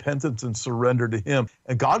of repentance and surrender to him.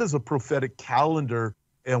 And God is a prophetic calendar,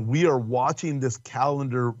 and we are watching this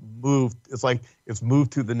calendar move. It's like it's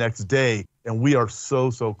moved to the next day, and we are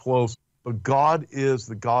so close. But God is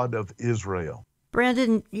the God of Israel.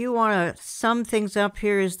 Brandon, you want to sum things up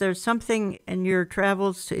here. Is there something in your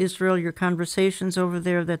travels to Israel, your conversations over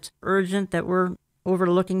there, that's urgent that we're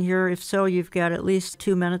overlooking here? If so, you've got at least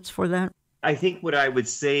 2 minutes for that. I think what I would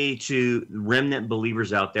say to remnant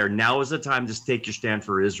believers out there, now is the time to take your stand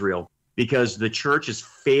for Israel, because the church is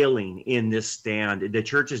failing in this stand. The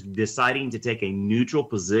church is deciding to take a neutral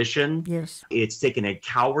position. Yes. It's taken a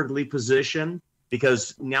cowardly position,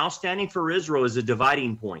 because now standing for Israel is a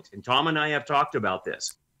dividing point. And Tom and I have talked about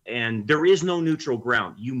this. And there is no neutral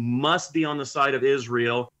ground. You must be on the side of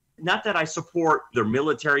Israel. Not that I support their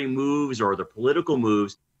military moves or their political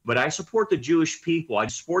moves, but I support the Jewish people. I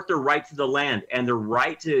support their right to the land and their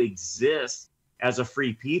right to exist as a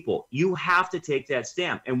free people. You have to take that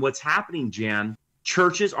stand. And what's happening, Jan,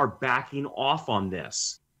 churches are backing off on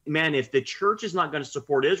this. Man, if the church is not going to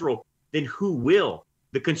support Israel, then who will?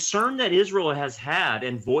 The concern that Israel has had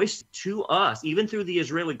and voiced to us, even through the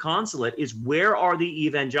Israeli consulate, is where are the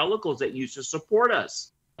evangelicals that used to support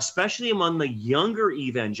us? Especially among the younger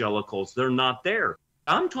evangelicals, they're not there.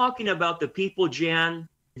 I'm talking about the people, Jan,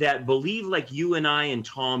 that believe like you and I and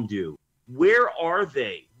Tom do. Where are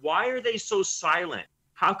they? Why are they so silent?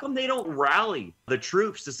 How come they don't rally the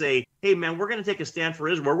troops to say, hey, man, we're going to take a stand for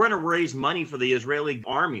Israel. We're going to raise money for the Israeli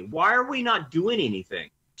army. Why are we not doing anything?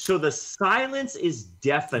 So the silence is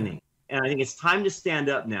deafening. And I think it's time to stand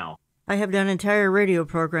up now. I have done entire radio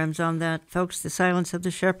programs on that, folks, the silence of the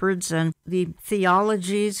shepherds and the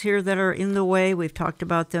theologies here that are in the way. We've talked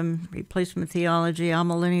about them, replacement theology,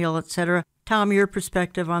 amillennial, etc. Tom, your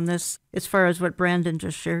perspective on this as far as what Brandon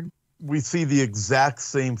just shared? We see the exact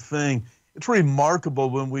same thing. It's remarkable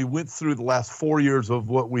when we went through the last 4 years of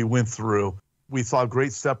what we went through. We saw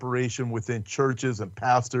great separation within churches and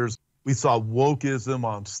pastors. We saw wokeism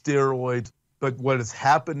on steroids. But what has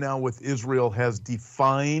happened now with Israel has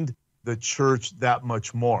defined the church that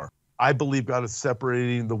much more. I believe God is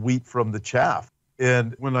separating the wheat from the chaff.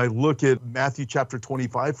 And when I look at Matthew chapter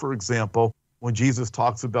 25, for example, when Jesus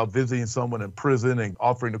talks about visiting someone in prison and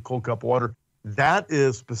offering a cold cup of water, that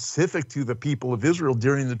is specific to the people of Israel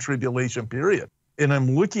during the tribulation period. And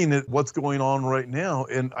I'm looking at what's going on right now,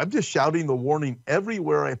 and I'm just shouting the warning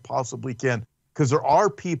everywhere I possibly can, because there are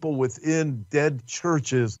people within dead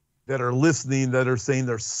churches that are listening that are saying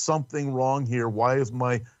there's something wrong here. Why is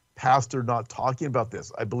my pastor not talking about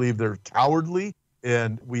this? I believe they're cowardly,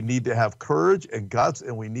 and we need to have courage and guts,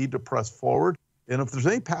 and we need to press forward. And if there's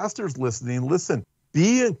any pastors listening, listen,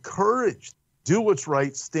 be encouraged. Do what's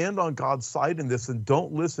right, stand on God's side in this, and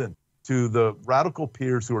don't listen to the radical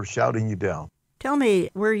peers who are shouting you down. Tell me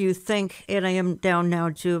where you think, and I am down now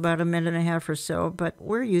to about a minute and a half or so, but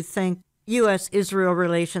where you think U.S.-Israel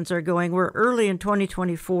relations are going. We're early in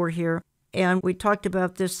 2024 here, and we talked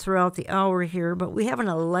about this throughout the hour here, but we have an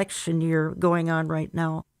election year going on right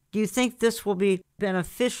now. Do you think this will be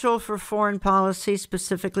beneficial for foreign policy,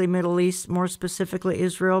 specifically Middle East, more specifically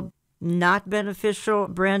Israel? Not beneficial?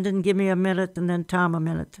 Brandon, give me a minute, and then Tom a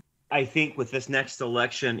minute. I think with this next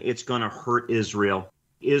election, it's going to hurt Israel.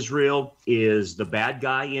 Israel is the bad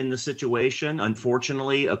guy in the situation,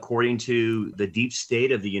 unfortunately, according to the deep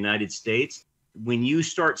state of the United States. When you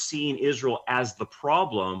start seeing Israel as the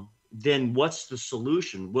problem, then what's the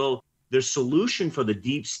solution? Well, the solution for the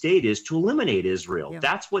deep state is to eliminate Israel. Yeah.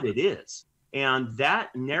 That's what it is. And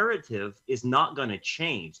that narrative is not going to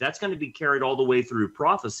change. That's going to be carried all the way through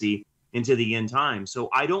prophecy into the end time. So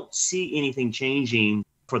I don't see anything changing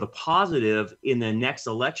for the positive in the next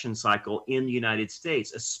election cycle in the United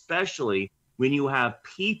States, especially when you have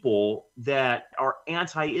people that are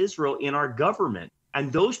anti-Israel in our government.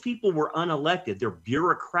 And those people were unelected. They're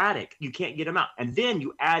bureaucratic. You can't get them out. And then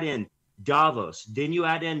you add in Davos, then you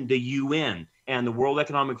add in the UN and the World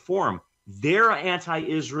Economic Forum. They're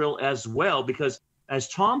anti-Israel as well, because as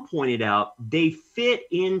Tom pointed out, they fit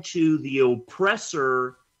into the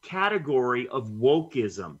oppressor category of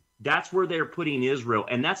wokeism. That's where they're putting Israel,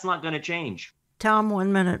 and that's not going to change. Tom,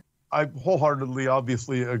 1 minute. I wholeheartedly,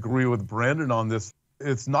 obviously, agree with Brandon on this.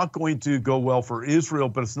 It's not going to go well for Israel,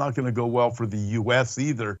 but it's not going to go well for the U.S.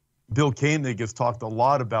 either. Bill Koenig has talked a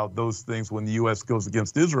lot about those things when the U.S. goes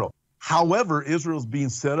against Israel. However, Israel's being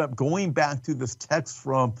set up. Going back to this text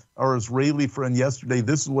from our Israeli friend yesterday,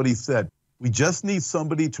 this is what he said. We just need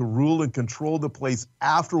somebody to rule and control the place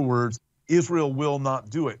afterwards. Israel will not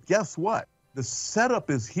do it. Guess what? The setup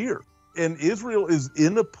is here, and Israel is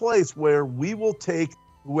in a place where we will take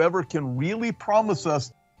whoever can really promise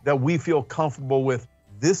us that we feel comfortable with.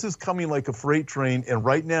 This is coming like a freight train, and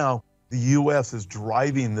right now, the U.S. is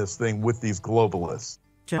driving this thing with these globalists.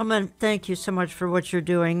 Gentlemen, thank you so much for what you're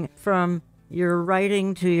doing, from your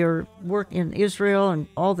writing to your work in Israel, and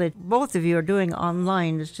all that both of you are doing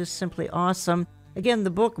online is just simply awesome. Again,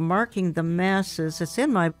 the book, Marking the Masses, it's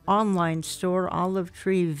in my online store,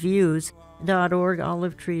 olivetreeviews.org,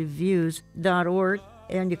 olivetreeviews.org,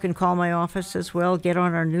 and you can call my office as well, get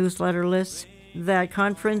on our newsletter list. That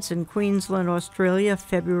conference in Queensland, Australia,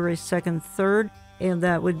 February 2nd, 3rd, and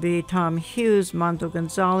that would be Tom Hughes, Mondo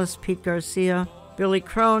Gonzalez, Pete Garcia, Billy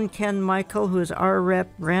Crone, Ken Michael, who is our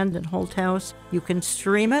rep, Brandon Holthaus. You can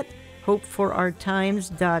stream it,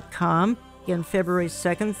 hopeforourtimes.com. Again, February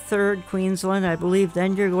 2nd, 3rd, Queensland. I believe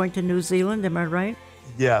then you're going to New Zealand, am I right?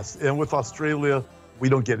 Yes, and with Australia, we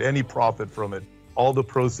don't get any profit from it. All the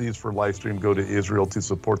proceeds for Livestream go to Israel to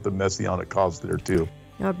support the Messianic cause there too.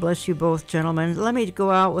 God bless you both, gentlemen. Let me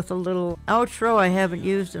go out with a little outro I haven't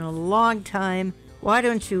used in a long time. Why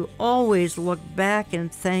don't you always look back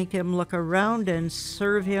and thank Him, look around and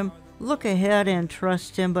serve Him, look ahead and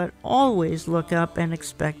trust Him, but always look up and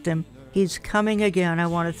expect Him. He's coming again. I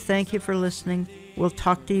want to thank you for listening. We'll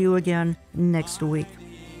talk to you again next week.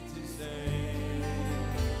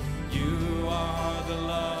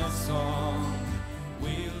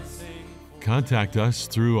 Contact us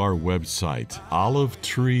through our website,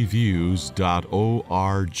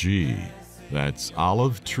 olivetreeviews.org. That's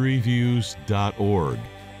olivetreeviews.org.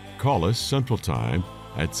 Call us Central Time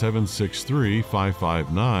at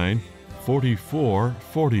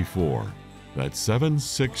 763-559-4444. That's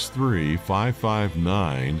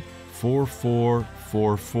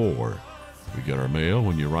 763-559-4444. We get our mail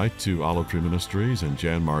when you write to Olive Tree Ministries and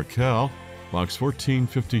Jan Markell, Box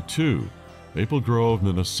 1452, Maple Grove,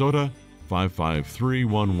 Minnesota,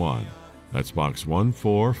 55311. That's Box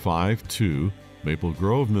 1452, Maple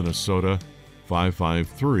Grove, Minnesota,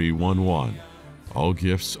 55311. All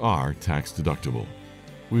gifts are tax deductible.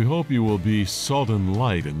 We hope you will be salt and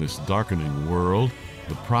light in this darkening world.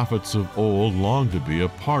 The prophets of old longed to be a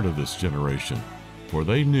part of this generation, for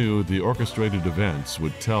they knew the orchestrated events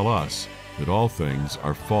would tell us that all things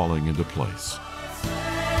are falling into place.